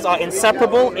and souls are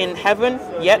inseparable in heaven,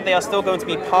 yet they are still going to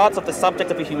be parts of the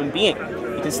subject of a human being.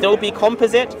 You can still be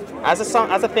composite as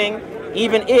a thing,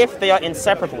 even if they are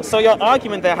inseparable. So your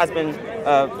argument there has been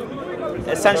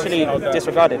essentially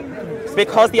disregarded.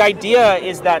 Because the idea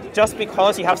is that just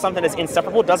because you have something that's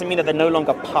inseparable doesn't mean that they're no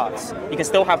longer parts. You can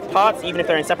still have parts even if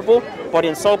they're inseparable. Body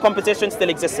and soul composition still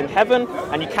exists in heaven,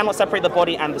 and you cannot separate the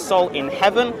body and the soul in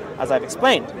heaven, as I've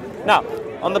explained. Now,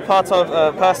 on the part of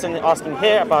a person asking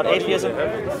here about atheism,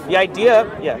 the idea,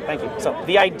 thank you. So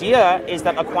the idea is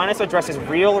that Aquinas addresses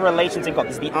real relations in God.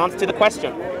 This is the answer to the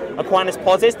question. Aquinas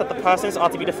posits that the persons are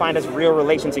to be defined as real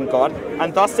relations in God,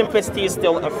 and thus simplicity is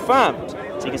still affirmed.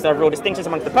 So you can still have real distinctions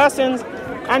amongst the persons,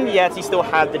 and yet you still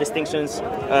have the distinctions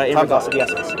in regards to the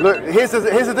essence. Look, here's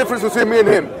the difference between me and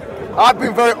him. I've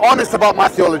been very honest about my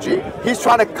theology. He's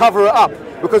trying to cover it up.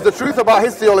 Because the truth about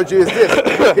his theology is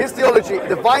this. His theology,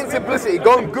 divine simplicity,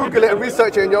 go and Google it and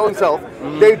research it in your own self.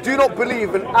 They do not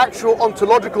believe in actual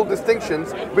ontological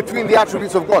distinctions between the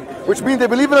attributes of God, which means they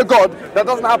believe in a God that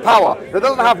doesn't have power, that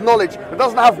doesn't have knowledge, that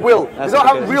doesn't have will, they don't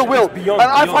have real will. And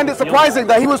I find it surprising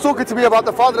that he was talking to me about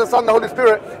the Father, the Son, the Holy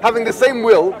Spirit having the same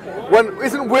will, when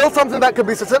isn't will something that can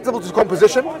be susceptible to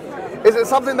composition? Is it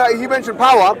something that he mentioned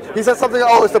power? He said something,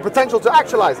 it's the potential to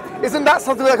actualize. Isn't that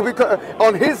something that can be,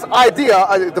 on his idea,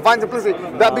 divine simplicity,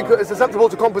 that is susceptible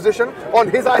to composition on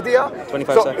his idea?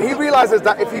 25 so seconds. he realizes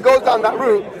that if he goes down that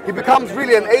route, he becomes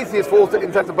really an atheist for all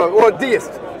intents and purposes, or a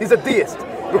deist. He's a deist.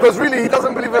 Because really he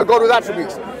doesn't believe in a God with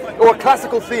attributes. Or a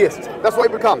classical theist. That's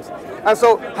what he becomes. And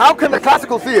so how can the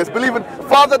classical theist believe in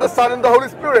Father, the Son, and the Holy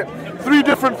Spirit? 3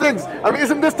 different things. I mean,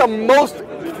 isn't this the most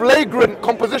flagrant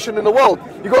composition in the world?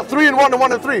 You got 3 in 1 and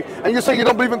 1 in 3, and you say you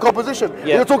don't believe in composition.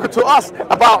 Yeah. You're talking to us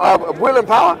about will and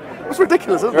power. It's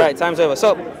ridiculous, isn't it? Right, time's over.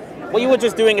 So what you were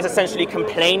just doing is essentially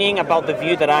complaining about the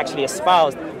view that I actually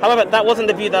espoused. However, that wasn't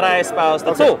the view that I espoused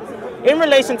at all. In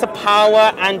relation to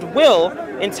power and will,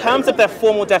 in terms of their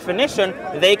formal definition,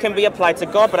 they can be applied to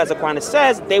God, but as Aquinas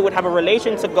says, they would have a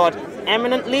relation to God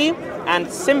eminently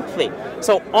and simply.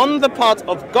 So on the part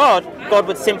of God, God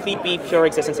would simply be pure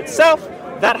existence itself.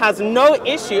 That has no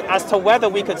issue as to whether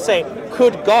we could say,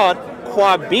 could God,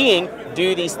 qua being,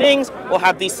 do these things or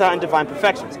have these certain divine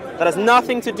perfections? That has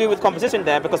nothing to do with composition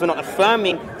there, because we're not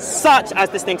affirming such as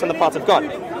distinct on the part of God.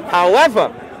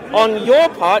 However, on your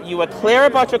part, you were clear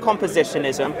about your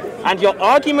compositionism, and your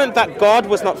argument that God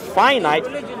was not finite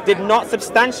did not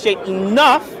substantiate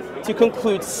enough to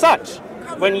conclude such.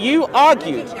 When you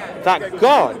argued that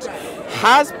God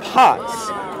has parts,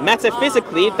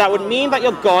 metaphysically, that would mean that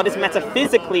your God is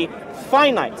metaphysically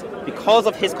finite because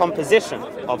of his composition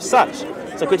of such.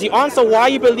 So could you answer why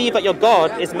you believe that your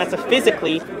God is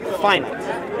metaphysically finite?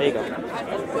 There you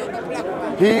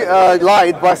go. He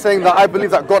lied by saying that I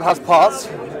believe that God has parts.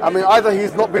 I mean, either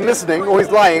he's not been listening or he's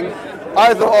lying.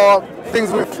 Either are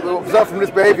things we've observed from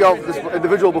this behavior of this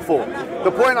individual before.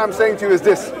 The point I'm saying to you is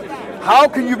this. How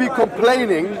can you be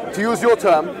complaining, to use your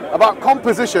term, about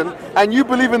composition and you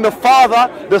believe in the Father,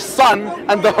 the Son,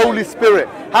 and the Holy Spirit?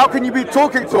 How can you be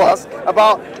talking to us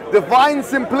about divine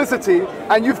simplicity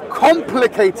and you've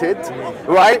complicated,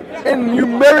 right, in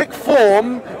numeric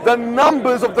form, the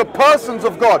numbers of the persons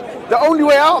of God? The only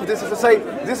way out of this is to say,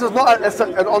 this is not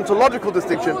an ontological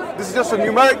distinction, this is just a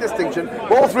numeric distinction,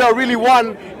 but all 3 are really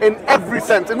one in every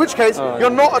sense, in which case, you're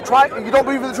not you don't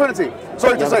believe in the Trinity.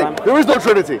 Sorry to say, there is no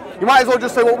Trinity. You might as well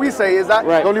just say what we say is that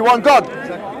there's only one God.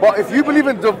 But if you believe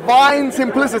in divine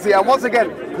simplicity, and once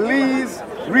again, please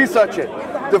research it.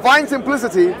 Divine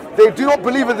simplicity, they do not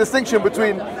believe in distinction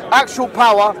between actual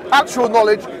power, actual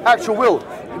knowledge, actual will.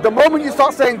 The moment you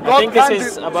start saying God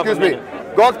can do,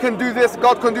 God can do this,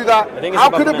 God can do that, how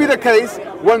could it be the case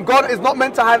when God is not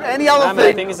meant to have any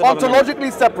other thing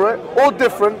ontologically separate or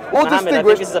different or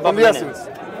distinguished from the essence?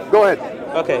 Go ahead.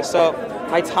 Okay, so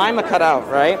my timer cut out,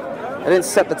 right? I didn't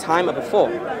set the timer before.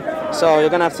 So you're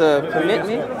going to have to permit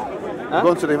me. Huh? Go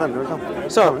on to the event. Come.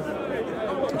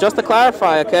 So, just to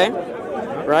clarify, okay,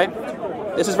 right?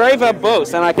 This is very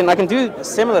verbose, and I can do a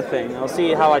similar thing. I'll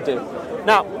see how I do.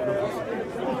 Now,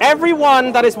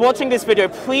 everyone that is watching this video,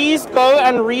 please go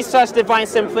and research divine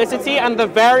simplicity and the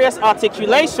various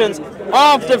articulations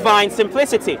of divine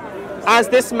simplicity. As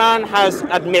this man has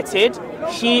admitted,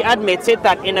 he admitted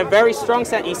that in a very strong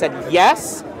sense, he said,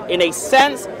 yes, in a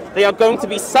sense, they are going to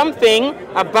be something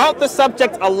about the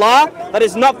subject Allah that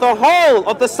is not the whole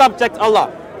of the subject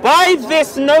Allah. By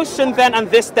this notion then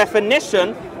and this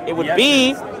definition, it would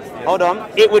be,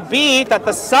 it would be that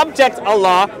the subject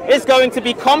Allah is going to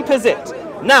be composite.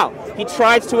 Now, he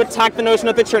tried to attack the notion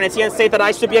of the Trinity and say that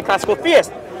I should be a classical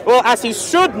theist. Well, as he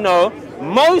should know,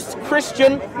 most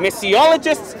Christian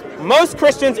missiologists, most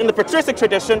Christians in the patristic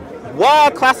tradition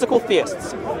were classical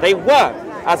theists. They were,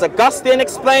 as Augustine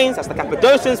explains, as the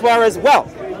Cappadocians were as well.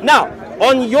 Now,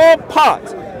 on your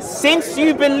part, since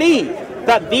you believe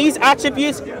that these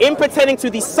attributes in pertaining to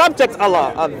the subject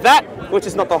Allah are that which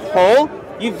is not the whole,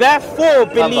 you therefore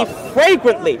believe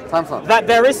flagrantly that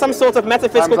there is some sort of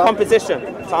metaphysical composition.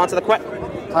 To answer the question.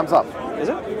 Time's up. Is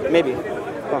it? Maybe.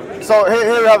 So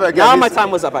here we have it again. Now my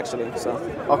time was up actually. So.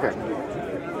 Okay.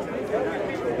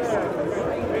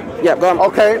 Yeah, go on.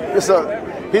 Okay, so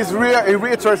he's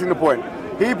reiterating the point.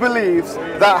 He believes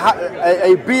that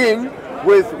a being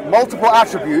with multiple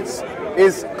attributes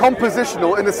is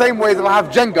compositional in the same way that I have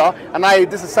Jenga and I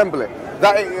disassemble it.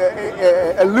 That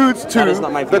it alludes to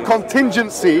the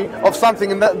contingency of something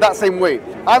in that same way.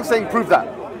 I'm saying prove that.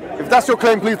 If that's your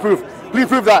claim, please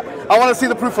prove that. I want to see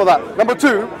the proof for that. Number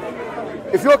two,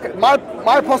 if you're, my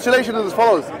postulation is as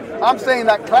follows. I'm saying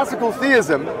that classical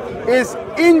theism is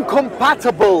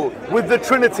incompatible with the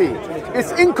Trinity.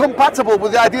 It's incompatible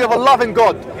with the idea of a loving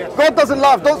God. God doesn't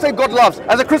love. Don't say God loves.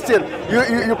 As a Christian,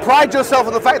 you pride yourself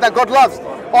on the fact that God loves.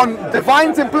 On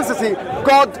divine simplicity,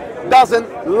 God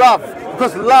doesn't love.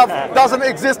 Because love doesn't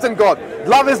exist in God.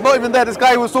 Love is not even there. This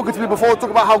guy who was talking to me before talking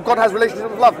about how God has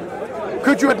relationship with love.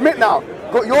 Could you admit now,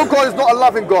 your God is not a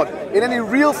loving God in any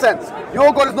real sense.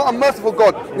 Your God is not a merciful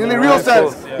God in any real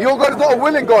sense. Your God is not a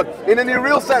willing God in any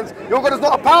real sense. Your God is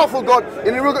not a powerful God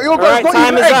in any real sense. Your God is not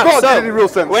even a God in any real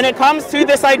sense. When it comes to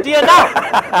this idea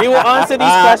now, we will answer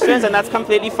these questions and that's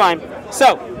completely fine.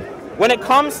 So, when it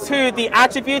comes to the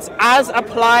attributes as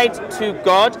applied to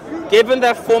God, given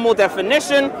their formal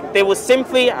definition, they will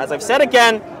simply, as I've said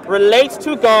again, relate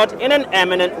to God in an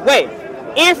eminent way.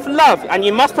 If love, and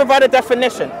you must provide a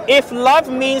definition, if love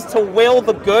means to will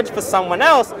the good for someone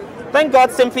else, then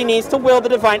God simply needs to will the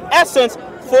divine essence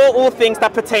for all things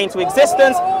that pertain to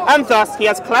existence, and thus he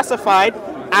has classified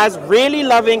as really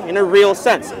loving in a real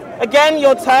sense. Again,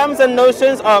 your terms and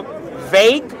notions are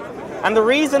vague, and the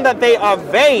reason that they are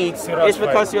vague is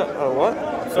because you're... Oh, what?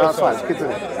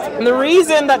 And the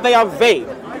reason that they are vague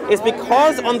is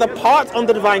because on the part of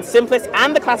the divine simplest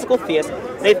and the classical theist,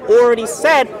 they've already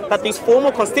said that these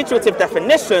formal constitutive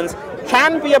definitions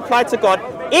can be applied to God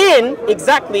in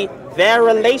exactly their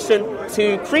relation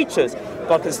to creatures.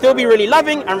 God can still be really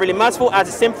loving and really merciful as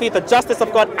is simply the justice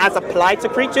of God as applied to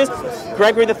creatures.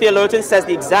 Gregory the theologian says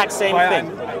the exact same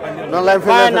thing.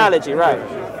 By analogy, right.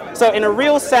 So in a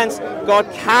real sense, God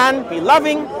can be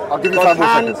loving, God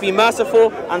can be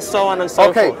merciful, and so on and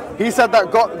so forth. Okay, he said that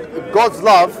God's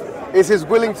love is his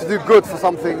willing to do good for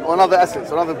something or another essence,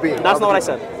 or another being. That's not what I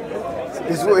said.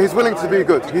 He's willing to be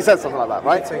good. He said something like that,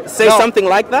 right? Say something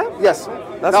like that? Yes.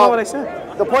 That's not what I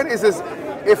said. The point is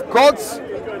if God's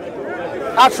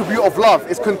attribute of love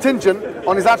is contingent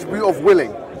on his attribute of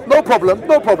willing, no problem.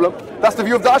 That's the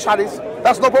view of the Ash'aris.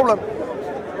 That's no problem.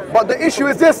 But the issue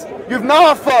is this: you've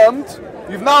now affirmed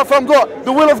what?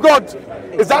 The will of God.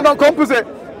 Is that not composite?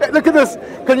 Look at this.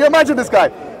 Can you imagine this guy?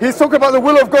 He's talking about the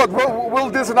will of God, will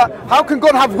this and that. How can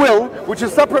God have will, which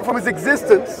is separate from his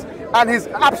existence and his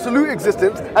absolute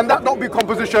existence, and that not be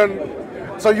composition?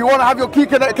 So you want to have your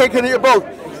cake and eat it both.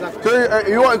 Exactly.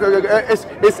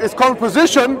 So it's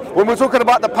composition when we're talking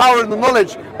about the power and the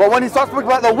knowledge. But when he starts talking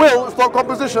about the will, it's not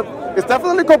composition. It's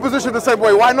definitely composition the same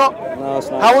way. Why not? No, it's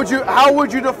not. How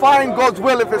would you define God's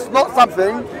will if it's not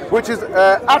something which is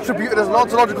attributed as an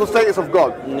ontological status of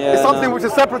God? Yeah, it's something which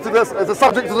is separate to this, as a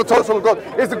subject to the total of God.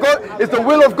 Is the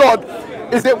will of God?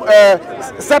 Is it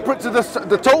separate to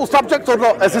the total subject or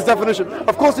not, as his definition?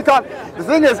 Of course you can't. The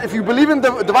thing is, if you believe in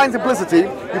the divine simplicity,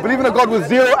 you believe in a God with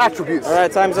zero attributes. All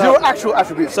right, time's up. Zero actual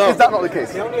attributes. So, is that not the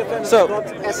case? So,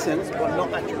 God's essence, but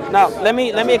not attributes. Now, let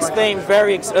me explain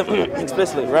very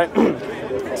explicitly, right?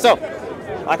 So,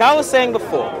 like I was saying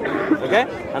before, okay,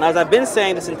 and as I've been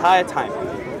saying this entire time,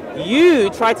 you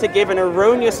tried to give an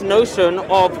erroneous notion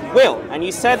of will, and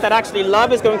you said that actually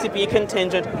love is going to be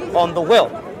contingent on the will.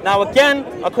 Now again,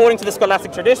 according to the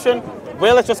scholastic tradition,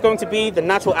 will is just going to be the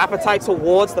natural appetite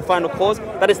towards the final cause.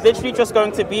 That is literally just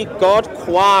going to be God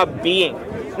qua being.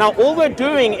 Now all we're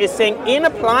doing is saying, in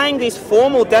applying these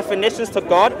formal definitions to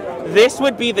God, this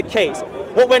would be the case.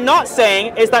 What we're not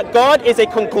saying is that God is a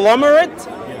conglomerate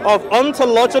of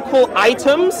ontological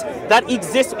items that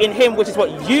exist in him, which is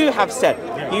what you have said.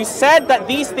 You said that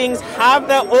these things have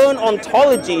their own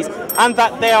ontologies and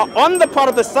that they are, on the part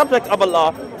of the subject of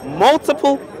Allah,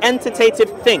 multiple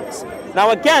entitative things.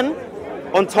 Now again,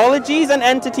 ontologies and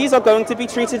entities are going to be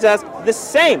treated as the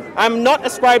same. I'm not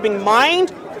ascribing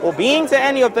mind or being to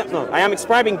any of them. No, I am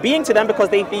ascribing being to them because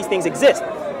these things exist.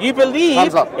 You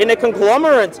believe in a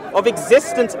conglomerate of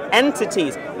existent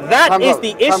entities. That is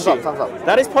the issue.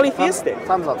 That is polytheistic.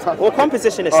 Or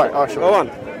compositionistic. All right, sure. Go on.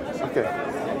 Okay.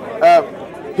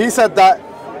 He said that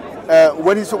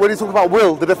when he's talking about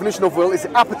will, the definition of will is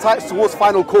appetites towards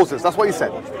final causes. That's what he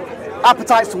said.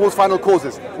 Appetites towards final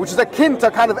causes, which is akin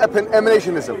to kind of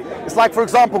emanationism. It's like, for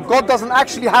example, God doesn't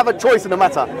actually have a choice in the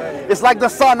matter. It's like the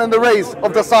sun and the rays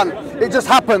of the sun. It just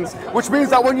happens, which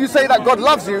means that when you say that God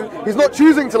loves you, he's not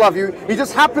choosing to love you, he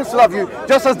just happens to love you,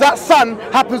 just as that sun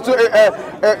happens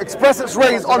to express its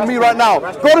rays on me right now.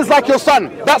 God is like your sun.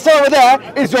 That sun over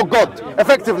there is your God,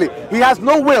 effectively. He has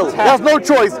no will, he has no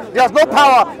choice, he has no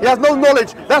power, he has no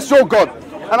knowledge. That's your God.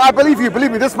 And I believe you,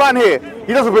 believe me, this man here,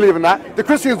 he doesn't believe in that. The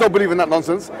Christians don't believe in that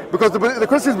nonsense because the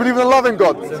Christians believe in a loving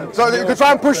God. So you can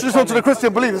try and push this onto the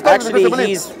Christian belief. It's not Actually, the Christian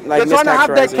he's belief. like They're trying to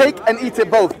have their cake and eat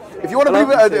it both. If you want to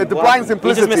believe in divine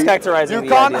simplicity, you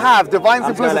can't have divine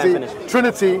simplicity,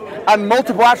 Trinity, and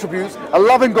multiple attributes, a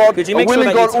loving God, a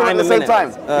willing God, all at the same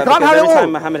time. You can't have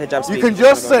it all. You can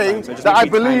just say that I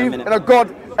believe in a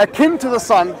God akin to the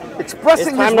sun,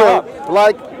 expressing his will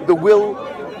like the will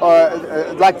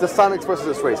like the sun expresses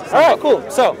its rays. All right, cool.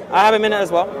 So I have a minute as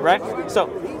well, right? So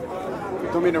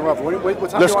don't mean to interrupt.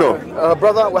 Let's go,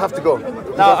 brother. We have to go.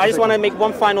 Now I just want to make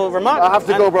one final remark. I have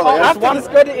to go, brother.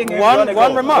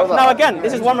 One remark. Now again,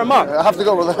 this is one remark. I have to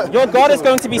go, brother. Your God is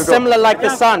going to be similar like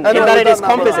the sun in that it is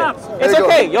composite. It's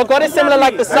okay. Your God is similar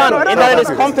like the sun in that it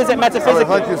is composite metaphysically.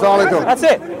 Thank you. That's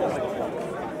it.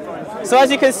 So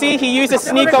as you can see, he uses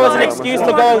Sneeko as an excuse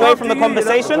to go away from the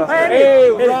conversation.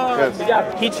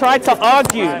 He tried to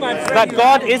argue that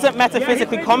God isn't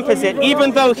metaphysically composite, even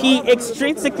though he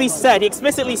explicitly said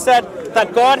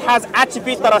that God has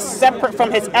attributes that are separate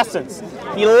from his essence.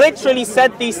 He literally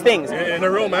said these things. In a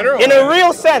real manner? In a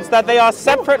real sense, that they are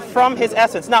separate from his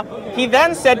essence. Now, he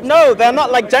then said, no, they're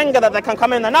not like Jenga that they can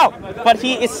come in and out. But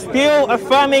he is still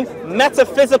affirming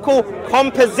metaphysical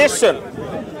composition.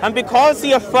 And because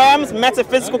he affirms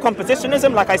metaphysical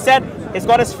compositionism, like I said, his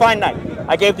God is finite.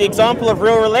 I gave the example of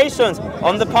real relations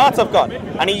on the part of God.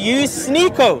 And he used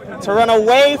Sneeko to run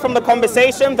away from the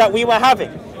conversation that we were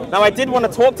having. Now, I did want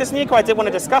to talk to Sneeko. I did want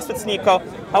to discuss with Sneeko.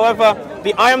 However,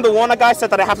 the I am the Warner guy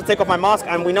said that I have to take off my mask,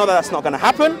 and we know that that's not going to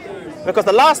happen. Because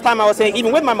the last time I was here,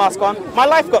 even with my mask on, my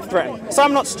life got threatened. So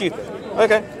I'm not stupid.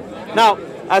 Okay? Now,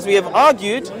 as we have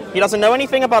argued, he doesn't know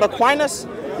anything about Aquinas.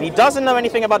 He doesn't know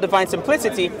anything about divine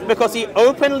simplicity because he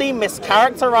openly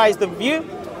mischaracterized the view.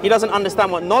 He doesn't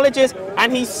understand what knowledge is.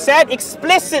 And he said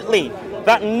explicitly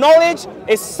that knowledge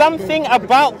is something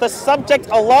about the subject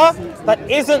Allah that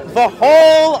isn't the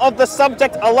whole of the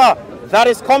subject Allah. That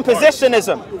is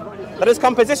compositionism. That is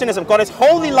compositionism. God is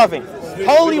wholly loving,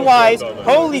 wholly wise,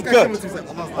 wholly good.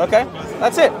 Okay?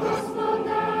 That's it.